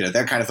how,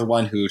 they're kind of the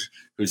one who's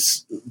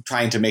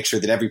trying to make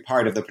sure that every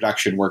part of the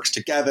production works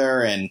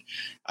together, and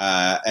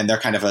they're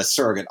kind of a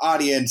surrogate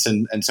audience,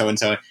 and so and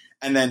so.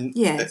 And then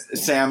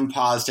Sam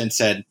paused and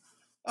said,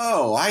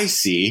 "Oh, I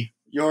see.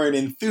 You're an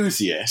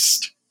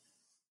enthusiast."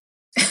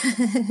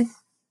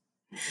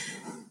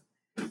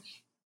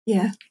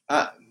 Yeah.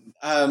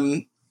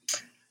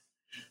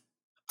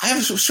 I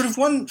have sort of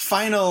one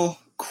final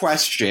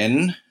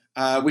question,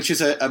 which is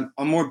a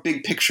more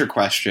big picture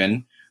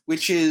question,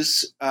 which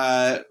is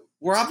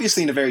we're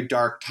obviously in a very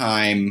dark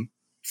time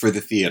for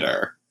the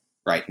theater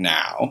right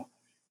now.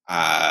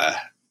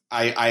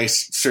 I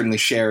certainly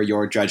share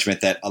your judgment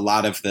that a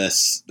lot of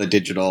the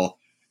digital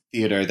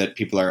theater that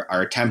people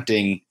are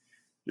attempting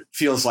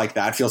feels like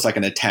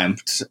an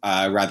attempt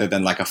rather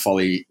than like a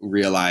fully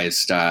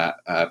realized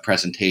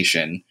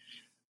presentation.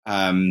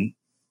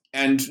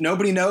 And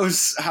nobody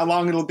knows how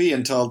long it'll be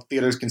until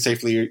theaters can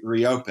safely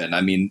reopen. I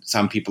mean,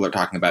 some people are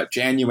talking about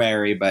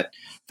January, but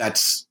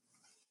that's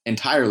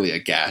entirely a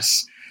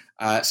guess.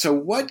 So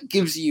what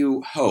gives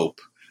you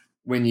hope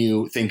when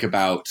you think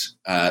about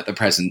the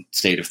present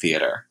state of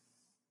theater?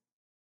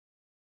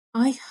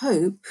 I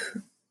hope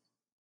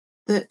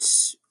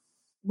that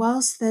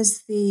whilst there's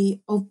the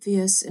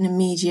obvious and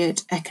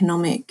immediate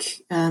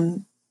economic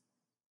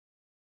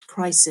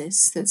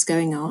crisis that's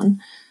going on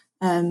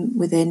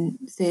within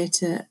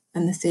theatre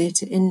and the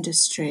theatre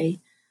industry,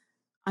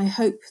 I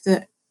hope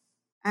that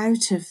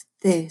out of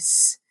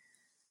this,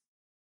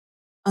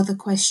 other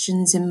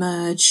questions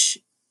emerge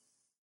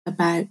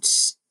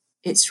about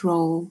its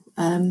role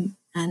and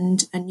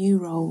a new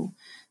role,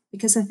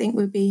 because I think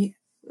we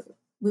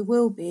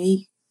will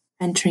be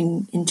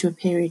entering into a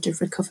period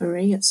of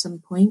recovery at some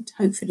point,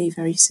 hopefully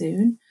very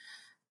soon,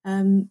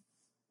 on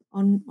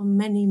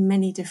many,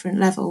 many different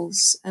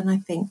levels. And I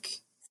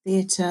think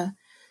theatre,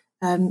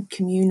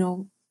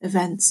 communal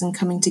events and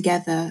coming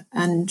together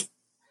and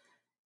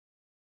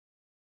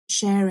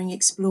sharing,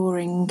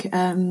 exploring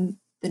the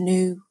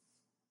new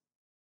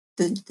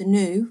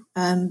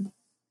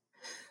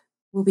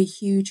will be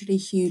hugely,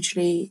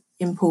 hugely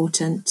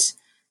important.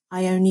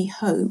 I only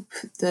hope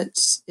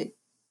that it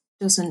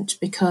doesn't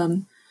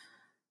become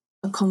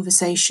a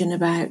conversation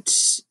about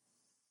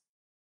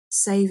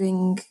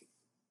saving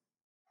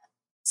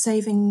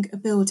a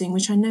building,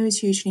 which I know is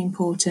hugely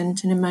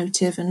important and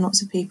emotive, and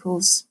lots of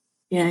people's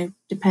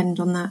depend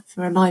on that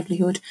for a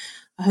livelihood.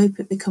 I hope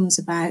it becomes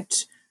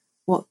about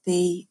what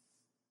the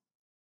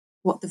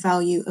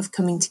value of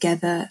coming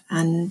together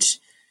and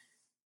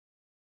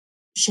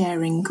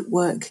sharing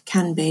work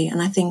can be.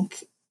 And I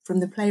think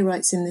from the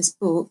playwrights in this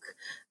book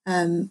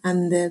and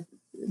the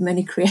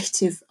many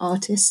creative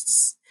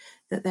artists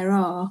that there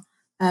are,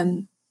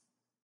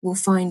 will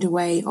find a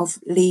way of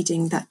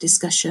leading that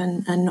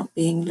discussion and not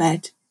being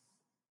led.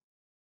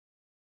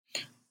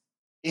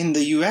 In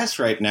the US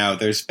right now,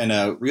 there's been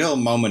a real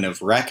moment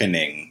of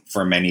reckoning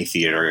for many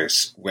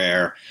theaters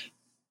where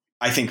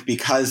I think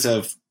because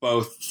of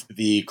both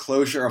the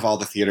closure of all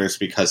the theaters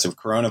because of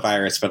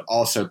coronavirus, but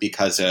also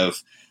because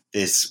of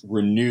this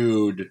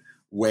renewed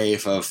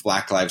wave of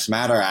Black Lives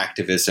Matter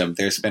activism,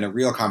 there's been a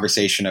real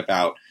conversation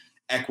about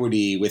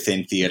equity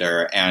within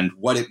theater and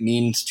what it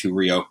means to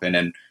reopen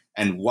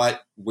and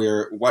what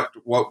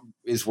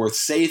is worth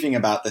saving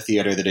about the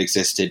theater that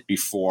existed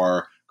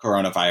before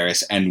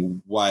coronavirus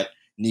and what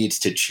needs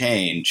to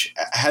change.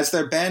 Has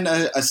there been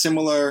a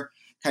similar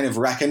kind of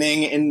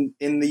reckoning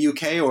in the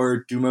UK,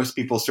 or do most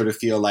people sort of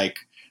feel like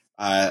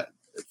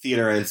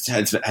theater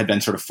had been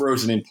sort of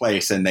frozen in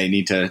place and they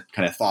need to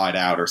kind of thaw it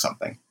out or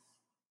something?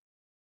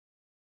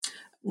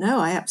 No,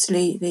 I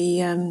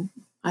absolutely,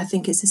 I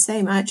think it's the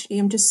same. Actually,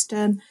 I'm just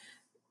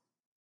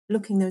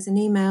looking, there was an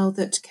email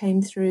that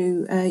came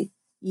through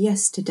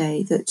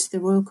yesterday that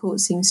the Royal Court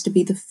seems to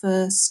be the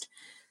first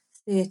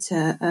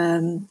theatre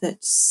that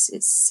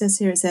it says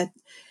here it's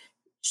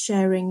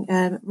sharing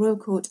Royal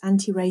Court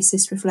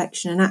anti-racist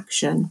reflection and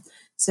action.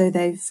 So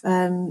they've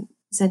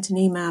sent an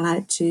email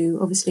out to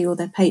obviously all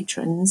their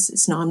patrons.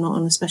 I'm not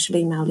on a special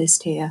email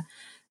list here.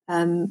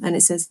 And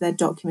it says their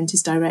document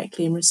is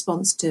directly in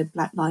response to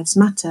Black Lives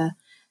Matter,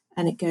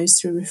 and it goes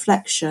through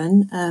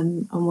reflection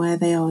on where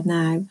they are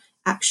now,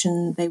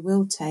 action they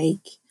will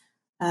take,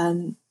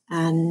 and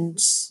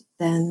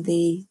then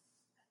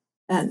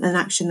an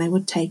action they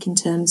would take in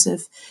terms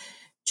of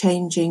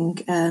changing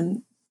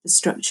the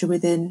structure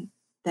within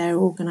their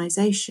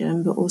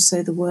organisation, but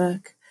also the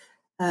work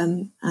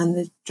and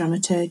the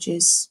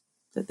dramaturgies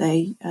that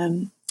they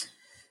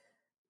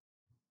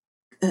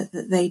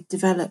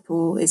develop.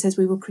 Or it says,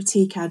 we will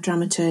critique our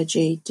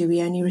dramaturgy. Do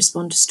we only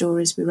respond to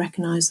stories we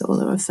recognise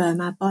or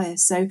affirm our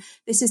bias? So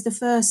this is the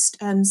first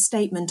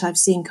statement I've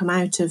seen come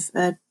out of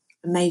a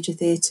major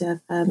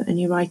theatre, a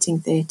new writing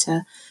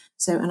theatre.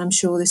 So, and I'm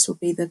sure this will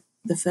be the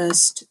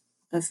first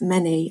of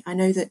many. I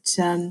know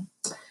that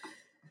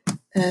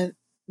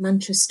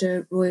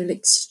Manchester Royal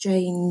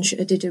Exchange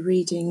did a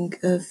reading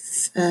of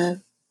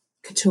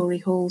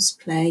Katori Hall's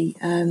play,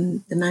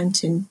 The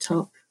Mountain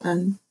Top,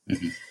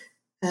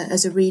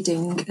 as a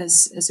reading,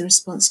 as a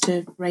response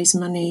to raise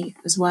money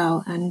as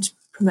well and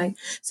promote.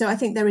 So I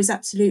think there is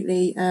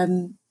absolutely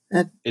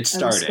it's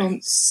starting.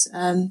 Response.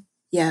 Well,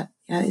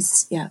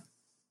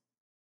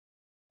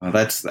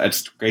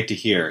 that's great to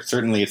hear.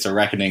 Certainly, it's a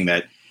reckoning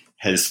that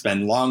has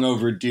been long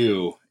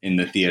overdue in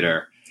the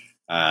theater.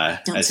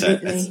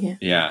 Absolutely,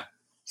 yeah.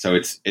 So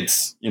it's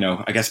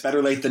I guess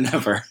better late than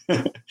never.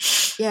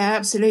 Yeah,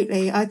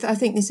 absolutely. I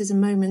think this is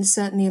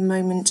certainly a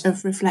moment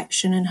of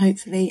reflection and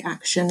hopefully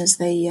action, as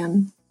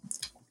the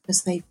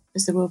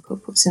Royal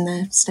Court puts in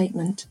their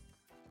statement.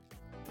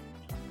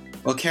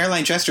 Well,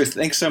 Caroline Jester,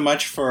 thanks so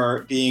much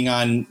for being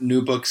on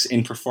New Books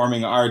in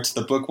Performing Arts.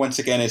 The book, once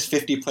again, is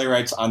 50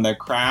 Playwrights on Their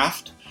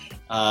Craft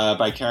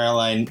by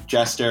Caroline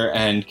Jester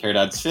and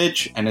Caridad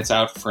Fitch, and it's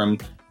out from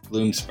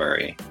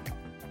Bloomsbury.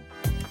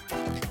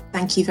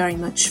 Thank you very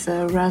much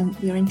for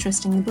your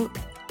interest in the book.